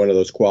another one of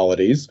those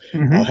qualities,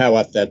 how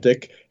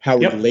authentic, how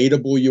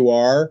relatable you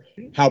are,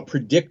 how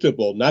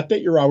predictable, not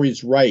that you're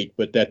always right,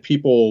 but that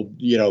people,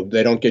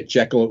 they don't get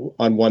Jekyll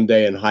on one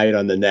day and Hyde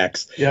on the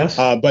next. Yes.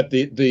 But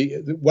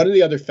the one of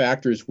the other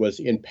factors was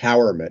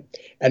empowerment.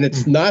 And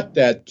it's not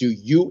that do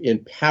you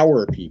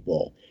empower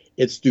people,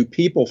 it's do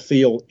people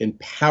feel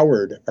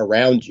empowered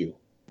around you?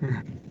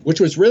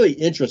 Which was really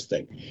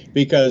interesting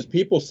because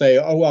people say,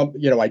 oh,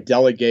 well, I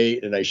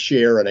delegate and I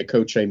share and I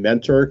coach, I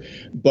mentor.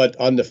 But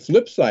on the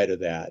flip side of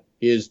that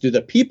is, do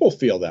the people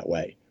feel that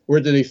way?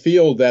 Or do they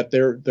feel that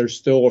they're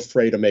still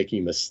afraid of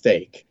making a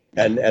mistake?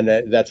 And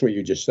that's what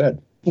you just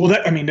said. Well,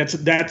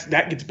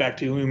 that gets back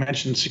to, we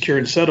mentioned secure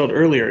and settled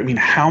earlier. I mean,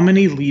 how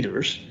many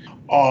leaders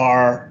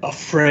are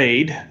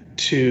afraid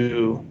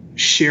to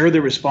share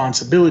the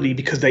responsibility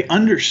because they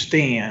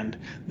understand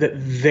that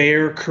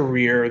their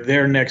career,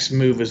 their next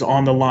move is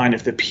on the line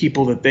if the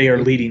people that they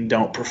are leading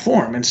don't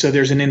perform. And so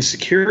there's an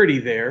insecurity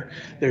there,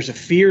 there's a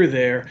fear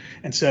there.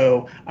 And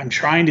so I'm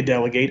trying to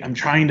delegate, I'm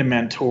trying to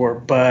mentor,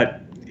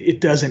 but it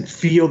doesn't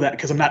feel that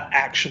because I'm not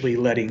actually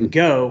letting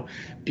go,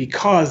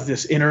 because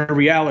this inner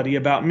reality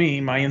about me,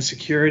 my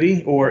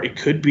insecurity, or it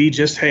could be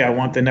just, hey, I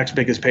want the next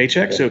biggest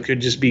paycheck. So it could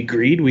just be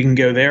greed. We can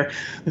go there.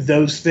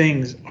 Those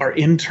things are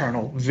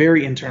internal,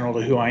 very internal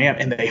to who I am.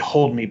 And they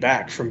hold me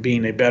back from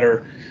being a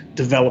better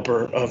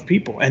developer of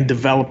people and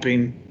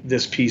developing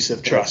this piece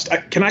of trust.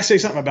 Can I say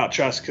something about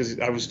trust? Because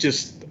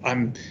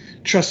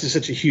trust is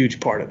such a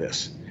huge part of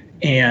this.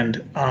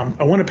 And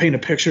I want to paint a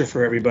picture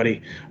for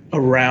everybody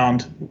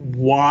around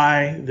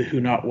why the who,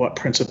 not what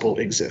principle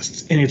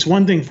exists. And it's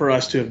one thing for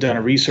us to have done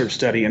a research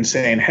study and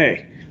saying,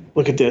 hey,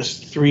 look at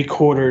this,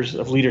 3/4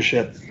 of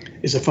leadership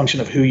is a function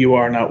of who you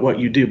are, not what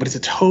you do. But it's a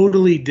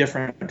totally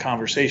different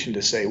conversation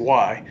to say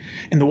why.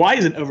 And the why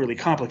isn't overly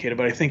complicated,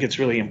 but I think it's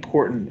really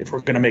important if we're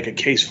going to make a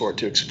case for it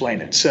to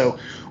explain it. So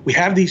we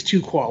have these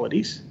two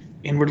qualities,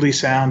 inwardly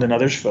sound and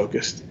others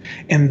focused.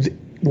 And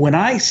when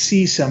I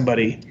see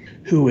somebody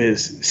who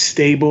is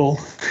stable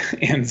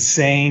and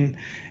sane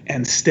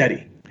and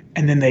steady,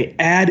 and then they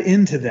add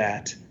into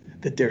that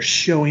they're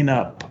showing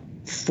up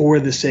for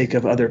the sake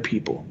of other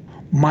people,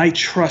 my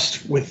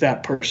trust with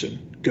that person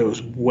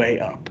goes way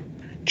up.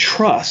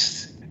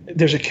 Trust,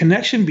 there's a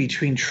connection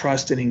between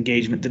trust and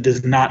engagement that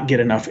does not get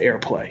enough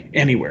airplay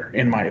anywhere,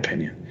 in my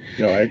opinion.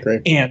 No, I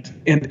agree.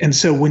 And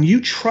so when you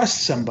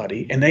trust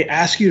somebody and they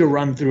ask you to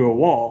run through a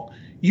wall,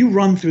 you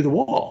run through the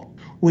wall.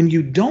 When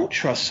you don't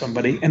trust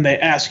somebody and they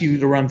ask you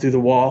to run through the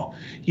wall,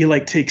 you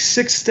take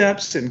 6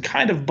 steps and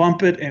kind of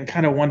bump it and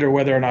kind of wonder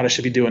whether or not I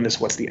should be doing this.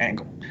 What's the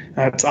angle?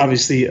 It's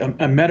obviously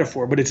a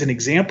metaphor, but it's an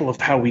example of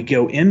how we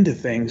go into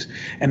things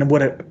and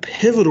what a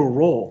pivotal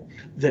role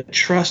that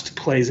trust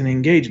plays in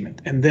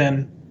engagement. And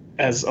then,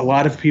 as a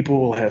lot of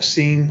people will have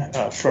seen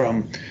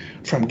from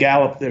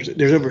Gallup,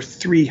 there's over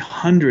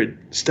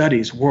 300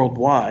 studies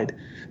worldwide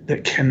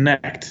that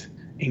connect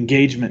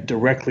engagement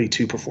directly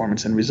to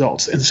performance and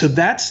results. And so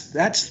that's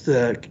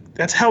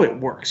how it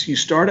works. You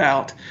start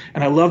out,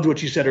 and I loved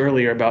what you said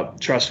earlier about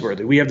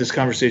trustworthy. We have this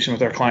conversation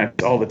with our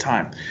clients all the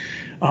time.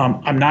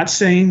 I'm not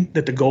saying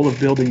that the goal of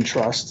building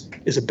trust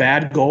is a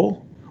bad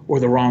goal or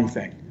the wrong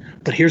thing.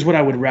 But here's what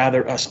I would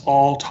rather us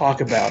all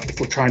talk about if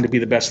we're trying to be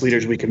the best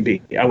leaders we can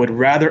be. I would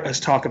rather us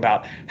talk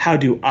about, how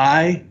do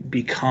I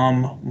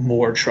become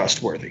more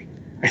trustworthy?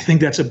 I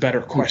think that's a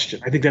better question.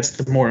 I think that's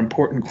the more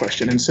important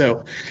question. And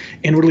so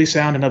inwardly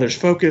sound and others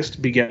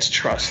focused begets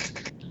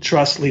trust.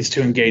 Trust leads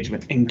to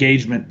engagement.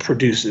 Engagement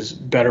produces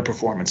better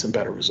performance and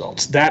better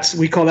results.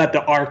 We call that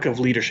the arc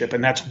of leadership,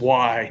 and that's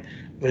why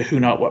the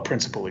who, not what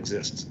principle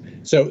exists.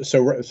 So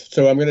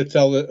I'm going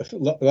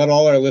to let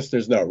all our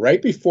listeners know,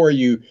 right before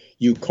you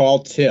call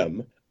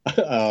Tim,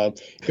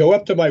 go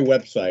up to my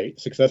website,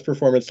 Success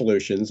Performance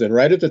Solutions, and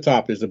right at the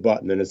top there's a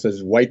button and it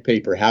says white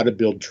paper, how to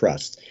build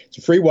trust. It's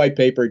a free white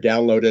paper,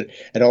 download it,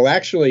 and it'll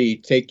actually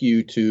take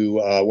you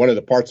to one of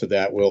the parts of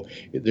that.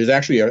 There's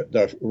actually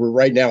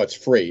right now it's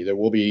free. There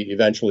will be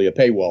eventually a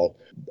paywall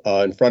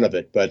in front of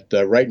it, but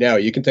right now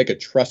you can take a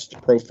trust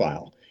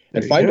profile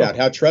and find out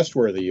how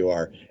trustworthy you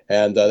are.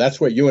 And that's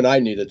what you and I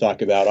need to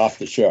talk about off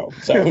the show.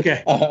 So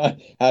okay.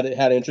 How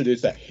to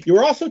introduce that. You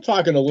were also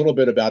talking a little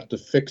bit about the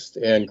fixed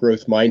and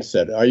growth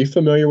mindset. Are you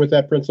familiar with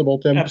that principle,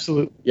 Tim?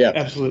 Absolutely. Yeah.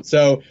 Absolutely.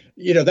 So,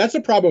 that's a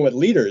problem with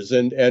leaders.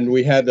 And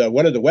we had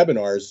one of the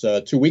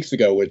webinars 2 weeks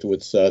ago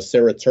with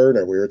Sarah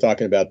Turner. We were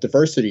talking about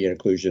diversity and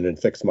inclusion and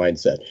fixed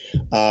mindset.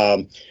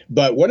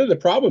 But one of the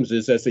problems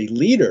is, as a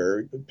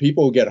leader,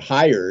 people get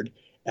hired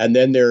and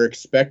then they're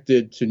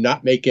expected to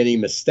not make any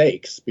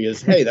mistakes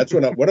because, hey, that's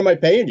what am I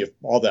paying you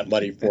all that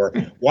money for?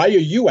 Why are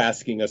you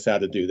asking us how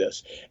to do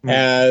this?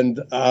 And,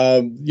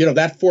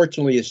 that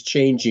fortunately is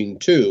changing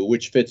too,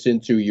 which fits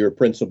into your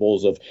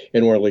principles of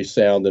inwardly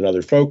sound and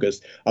other focus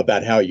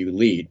about how you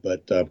lead.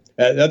 But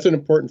that's an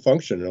important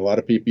function. And a lot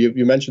of people,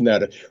 you mentioned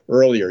that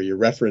earlier, you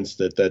referenced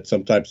that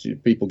sometimes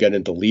people get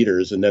into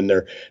leaders and then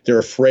they're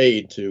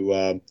afraid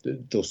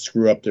they'll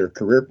screw up their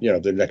career,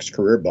 their next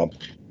career bump.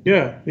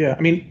 Yeah.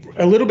 I mean,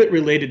 a little bit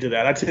related to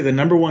that, I'd say the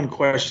number one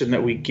question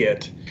that we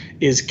get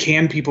is,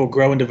 can people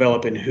grow and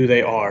develop in who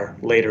they are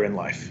later in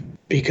life?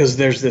 Because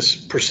there's this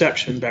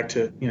perception back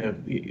to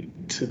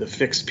the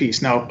fixed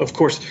piece. Now, of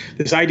course,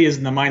 this idea is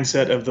in the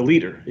mindset of the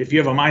leader. If you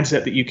have a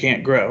mindset that you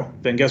can't grow,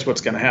 then guess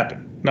what's going to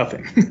happen?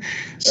 Nothing. Right.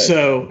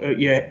 So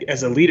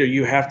as a leader,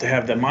 you have to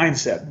have the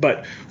mindset.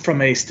 But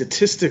from a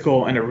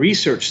statistical and a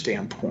research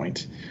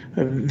standpoint,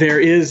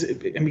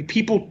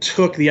 people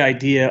took the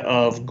idea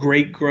of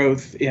great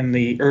growth in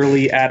the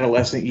early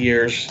adolescent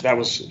years. That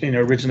was,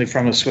 originally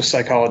from a Swiss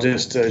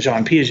psychologist,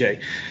 Jean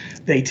Piaget.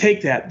 They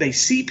take that, they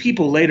see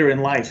people later in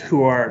life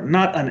who are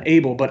not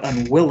unable but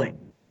unwilling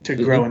to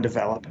grow and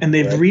develop. And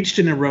they've reached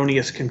an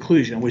erroneous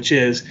conclusion, which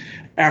is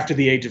after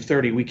the age of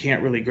 30, we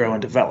can't really grow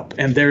and develop.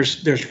 And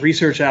there's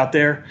research out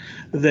there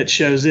that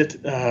shows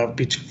it.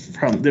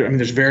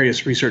 There's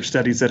various research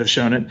studies that have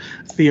shown it.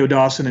 Theo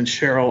Dawson and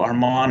Cheryl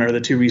Armand are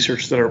the two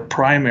researchers that are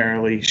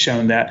primarily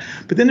shown that.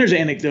 But then there's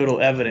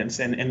anecdotal evidence,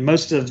 and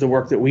most of the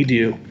work that we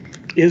do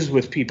is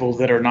with people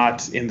that are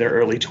not in their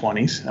early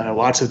 20s.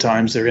 Lots of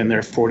times they're in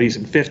their 40s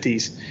and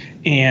 50s.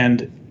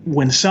 And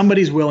when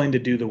somebody's willing to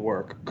do the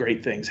work,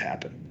 great things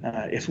happen.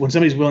 When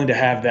somebody's willing to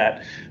have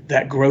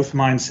that growth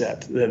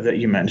mindset that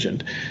you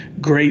mentioned,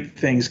 great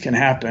things can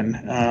happen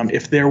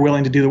if they're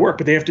willing to do the work.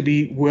 But they have to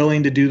be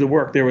willing to do the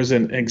work. There was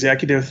an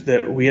executive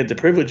that we had the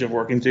privilege of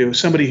working through,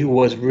 somebody who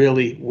was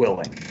really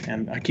willing.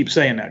 And I keep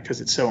saying that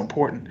because it's so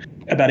important.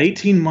 About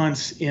 18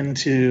 months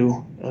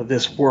into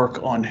this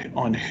work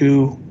on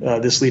who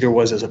this leader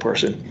was as a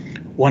person,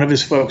 one of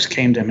his folks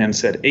came to him and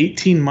said,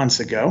 18 months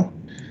ago,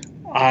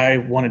 I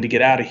wanted to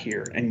get out of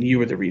here, and you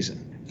were the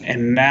reason.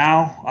 And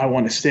now I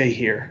want to stay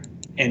here,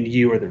 and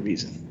you are the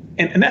reason.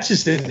 And that's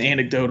just an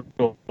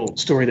anecdotal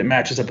story that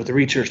matches up with the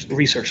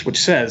research, which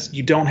says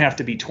you don't have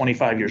to be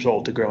 25 years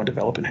old to grow and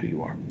develop in who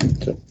you are.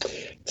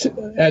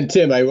 And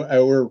Tim,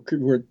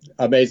 we're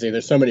amazing.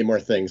 There's so many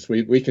more things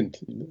we can.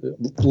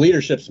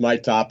 Leadership's my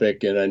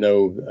topic, and I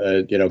know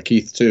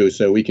Keith too.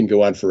 So we can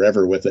go on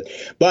forever with it.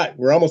 But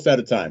we're almost out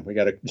of time. We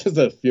got just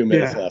a few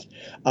minutes left.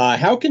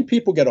 How can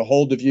people get a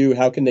hold of you?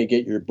 How can they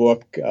get your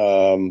book?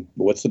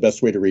 What's the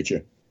best way to reach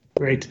you?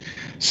 Great.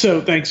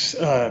 So thanks.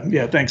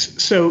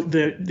 Thanks. So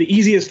the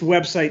easiest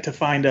website to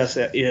find us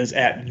is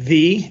at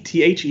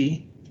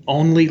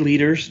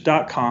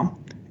onlyleaders.com.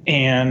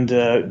 And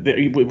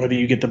whether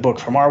you get the book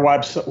from our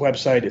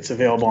website, it's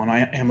available on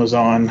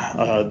Amazon.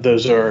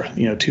 Those are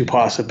two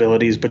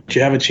possibilities, but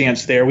you have a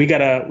chance there. We've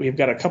got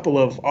a couple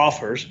of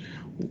offers,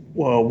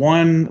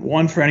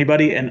 one for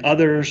anybody, and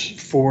others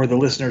for the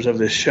listeners of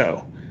this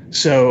show.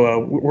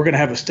 So we're going to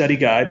have a study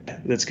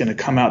guide that's going to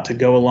come out to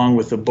go along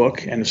with the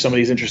book. And if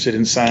somebody's interested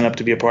in signing up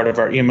to be a part of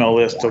our email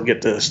list, they'll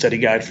get the study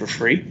guide for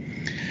free.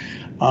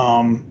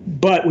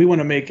 But we want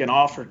to make an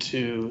offer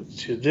to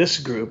this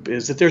group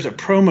is that there's a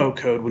promo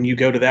code when you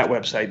go to that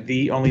website,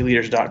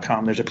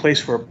 theonlyleaders.com. There's a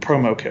place for a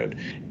promo code.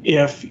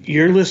 If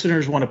your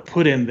listeners want to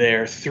put in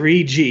there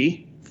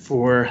 3G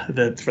for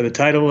the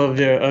title of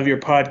your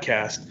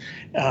podcast,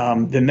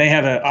 then they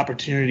have an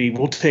opportunity.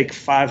 We'll take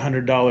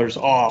 $500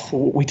 off.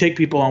 We take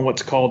people on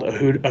what's called a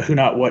who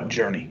not what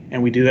journey,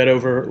 and we do that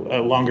over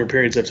longer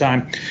periods of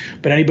time.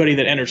 But anybody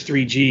that enters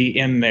 3G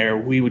in there,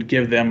 we would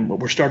give them.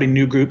 We're starting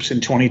new groups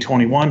in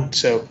 2021,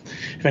 so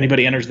if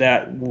anybody enters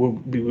that,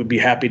 we would be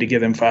happy to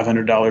give them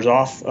 $500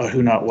 off a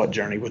who not what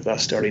journey with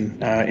us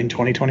starting in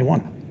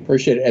 2021.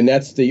 Appreciate it. And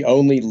that's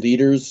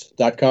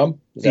theonlyleaders.com.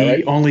 Is that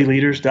right?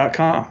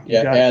 Theonlyleaders.com.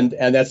 Yeah, and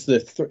that's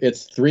it's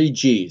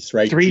 3Gs,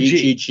 right?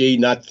 3G. GGG,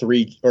 not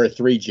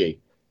 3G.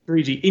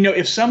 3G.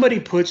 If somebody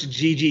puts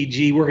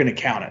GGG, we're going to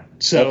count it.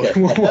 So okay.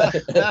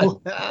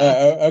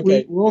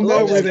 we'll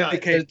know where the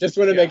case. Just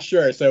want to make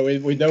sure. So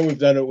we know we've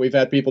done it. We've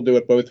had people do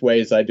it both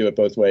ways. I do it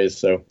both ways.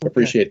 So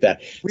appreciate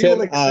that. We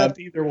will accept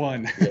either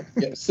one.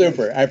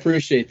 Super. I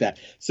appreciate that.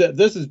 So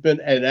this has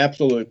been an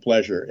absolute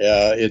pleasure.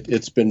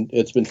 It's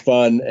been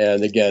fun.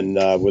 And again,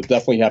 we'll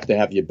definitely have to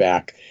have you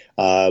back.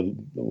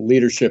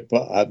 Leadership,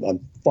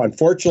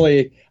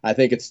 unfortunately, I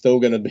think it's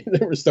still going to be,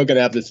 we're still going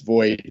to have this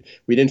void.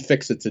 We didn't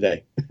fix it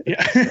today.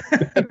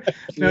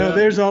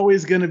 There's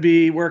always going to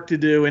be work to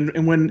do.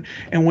 And when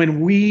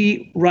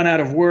we run out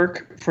of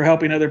work for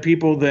helping other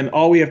people, then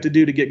all we have to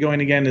do to get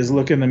going again is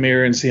look in the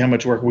mirror and see how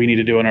much work we need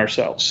to do on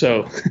ourselves.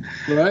 So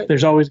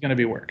there's always going to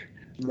be work.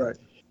 Right.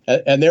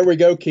 And there we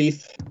go,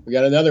 Keith. We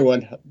got another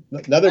one,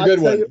 another good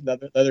one,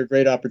 another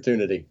great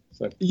opportunity.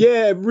 So.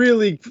 Yeah,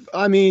 really.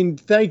 I mean,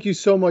 thank you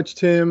so much,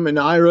 Tim and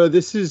Ira.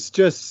 This is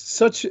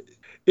just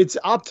it's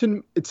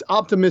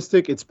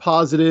optimistic, it's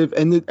positive,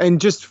 and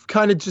just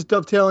kind of just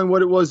dovetailing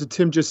what it was that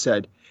Tim just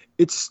said.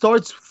 It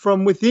starts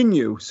from within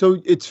you.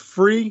 So it's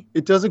free.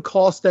 It doesn't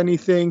cost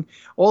anything.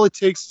 All it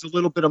takes is a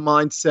little bit of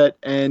mindset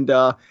and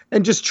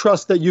just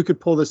trust that you could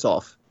pull this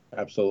off.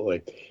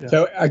 Absolutely. Yeah.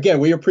 So again,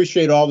 we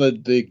appreciate all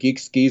the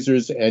Geeks,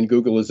 Geezers, and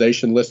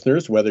Googleization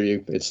listeners, whether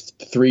it's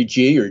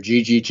 3G or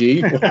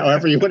GGG,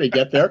 however you want to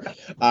get there.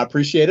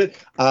 Appreciate it.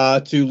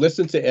 To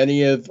listen to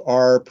any of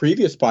our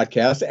previous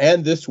podcasts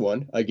and this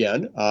one,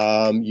 again,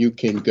 you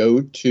can go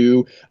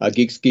to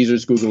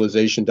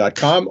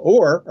geeksgeezersgoogleization.com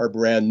or our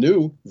brand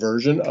new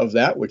version of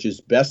that, which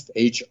is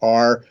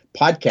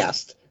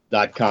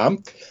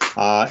besthrpodcast.com.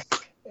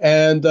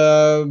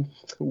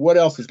 What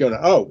else is going on?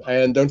 Oh,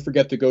 and don't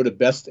forget to go to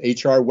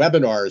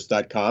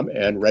besthrwebinars.com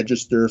and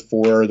register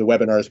for the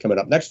webinars coming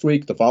up next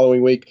week, the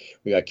following week.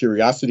 We got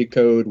Curiosity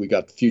Code, we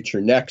got the Future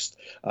Next,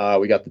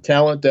 we got the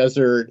Talent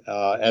Desert,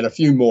 and a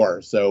few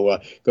more. So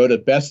go to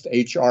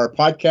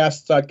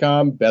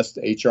besthrpodcasts.com,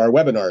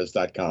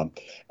 besthrwebinars.com.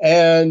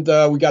 And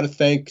we got to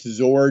thank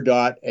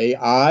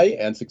Zor.ai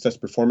and Success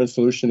Performance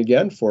Solution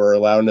again for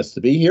allowing us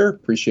to be here.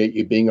 Appreciate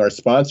you being our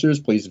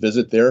sponsors. Please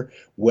visit their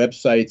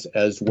websites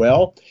as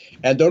well.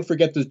 And don't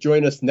forget to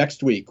join us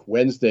next week,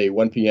 Wednesday,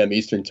 1 p.m.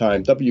 Eastern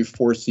Time,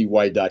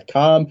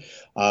 W4CY.com.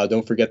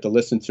 Don't forget to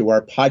listen to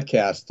our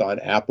podcast on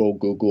Apple,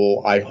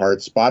 Google,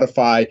 iHeart,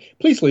 Spotify.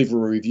 Please leave a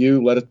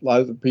review. Let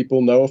other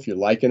people know if you're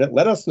liking it.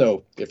 Let us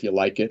know if you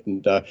like it,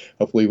 and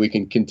hopefully we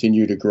can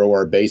continue to grow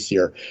our base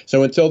here.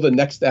 So until the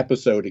next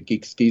episode of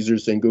Geeks,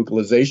 Geezers, and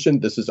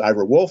Googlization, this is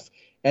Ira Wolf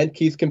and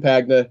Keith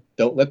Campagna.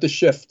 Don't let the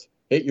shift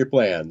hit your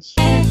plans.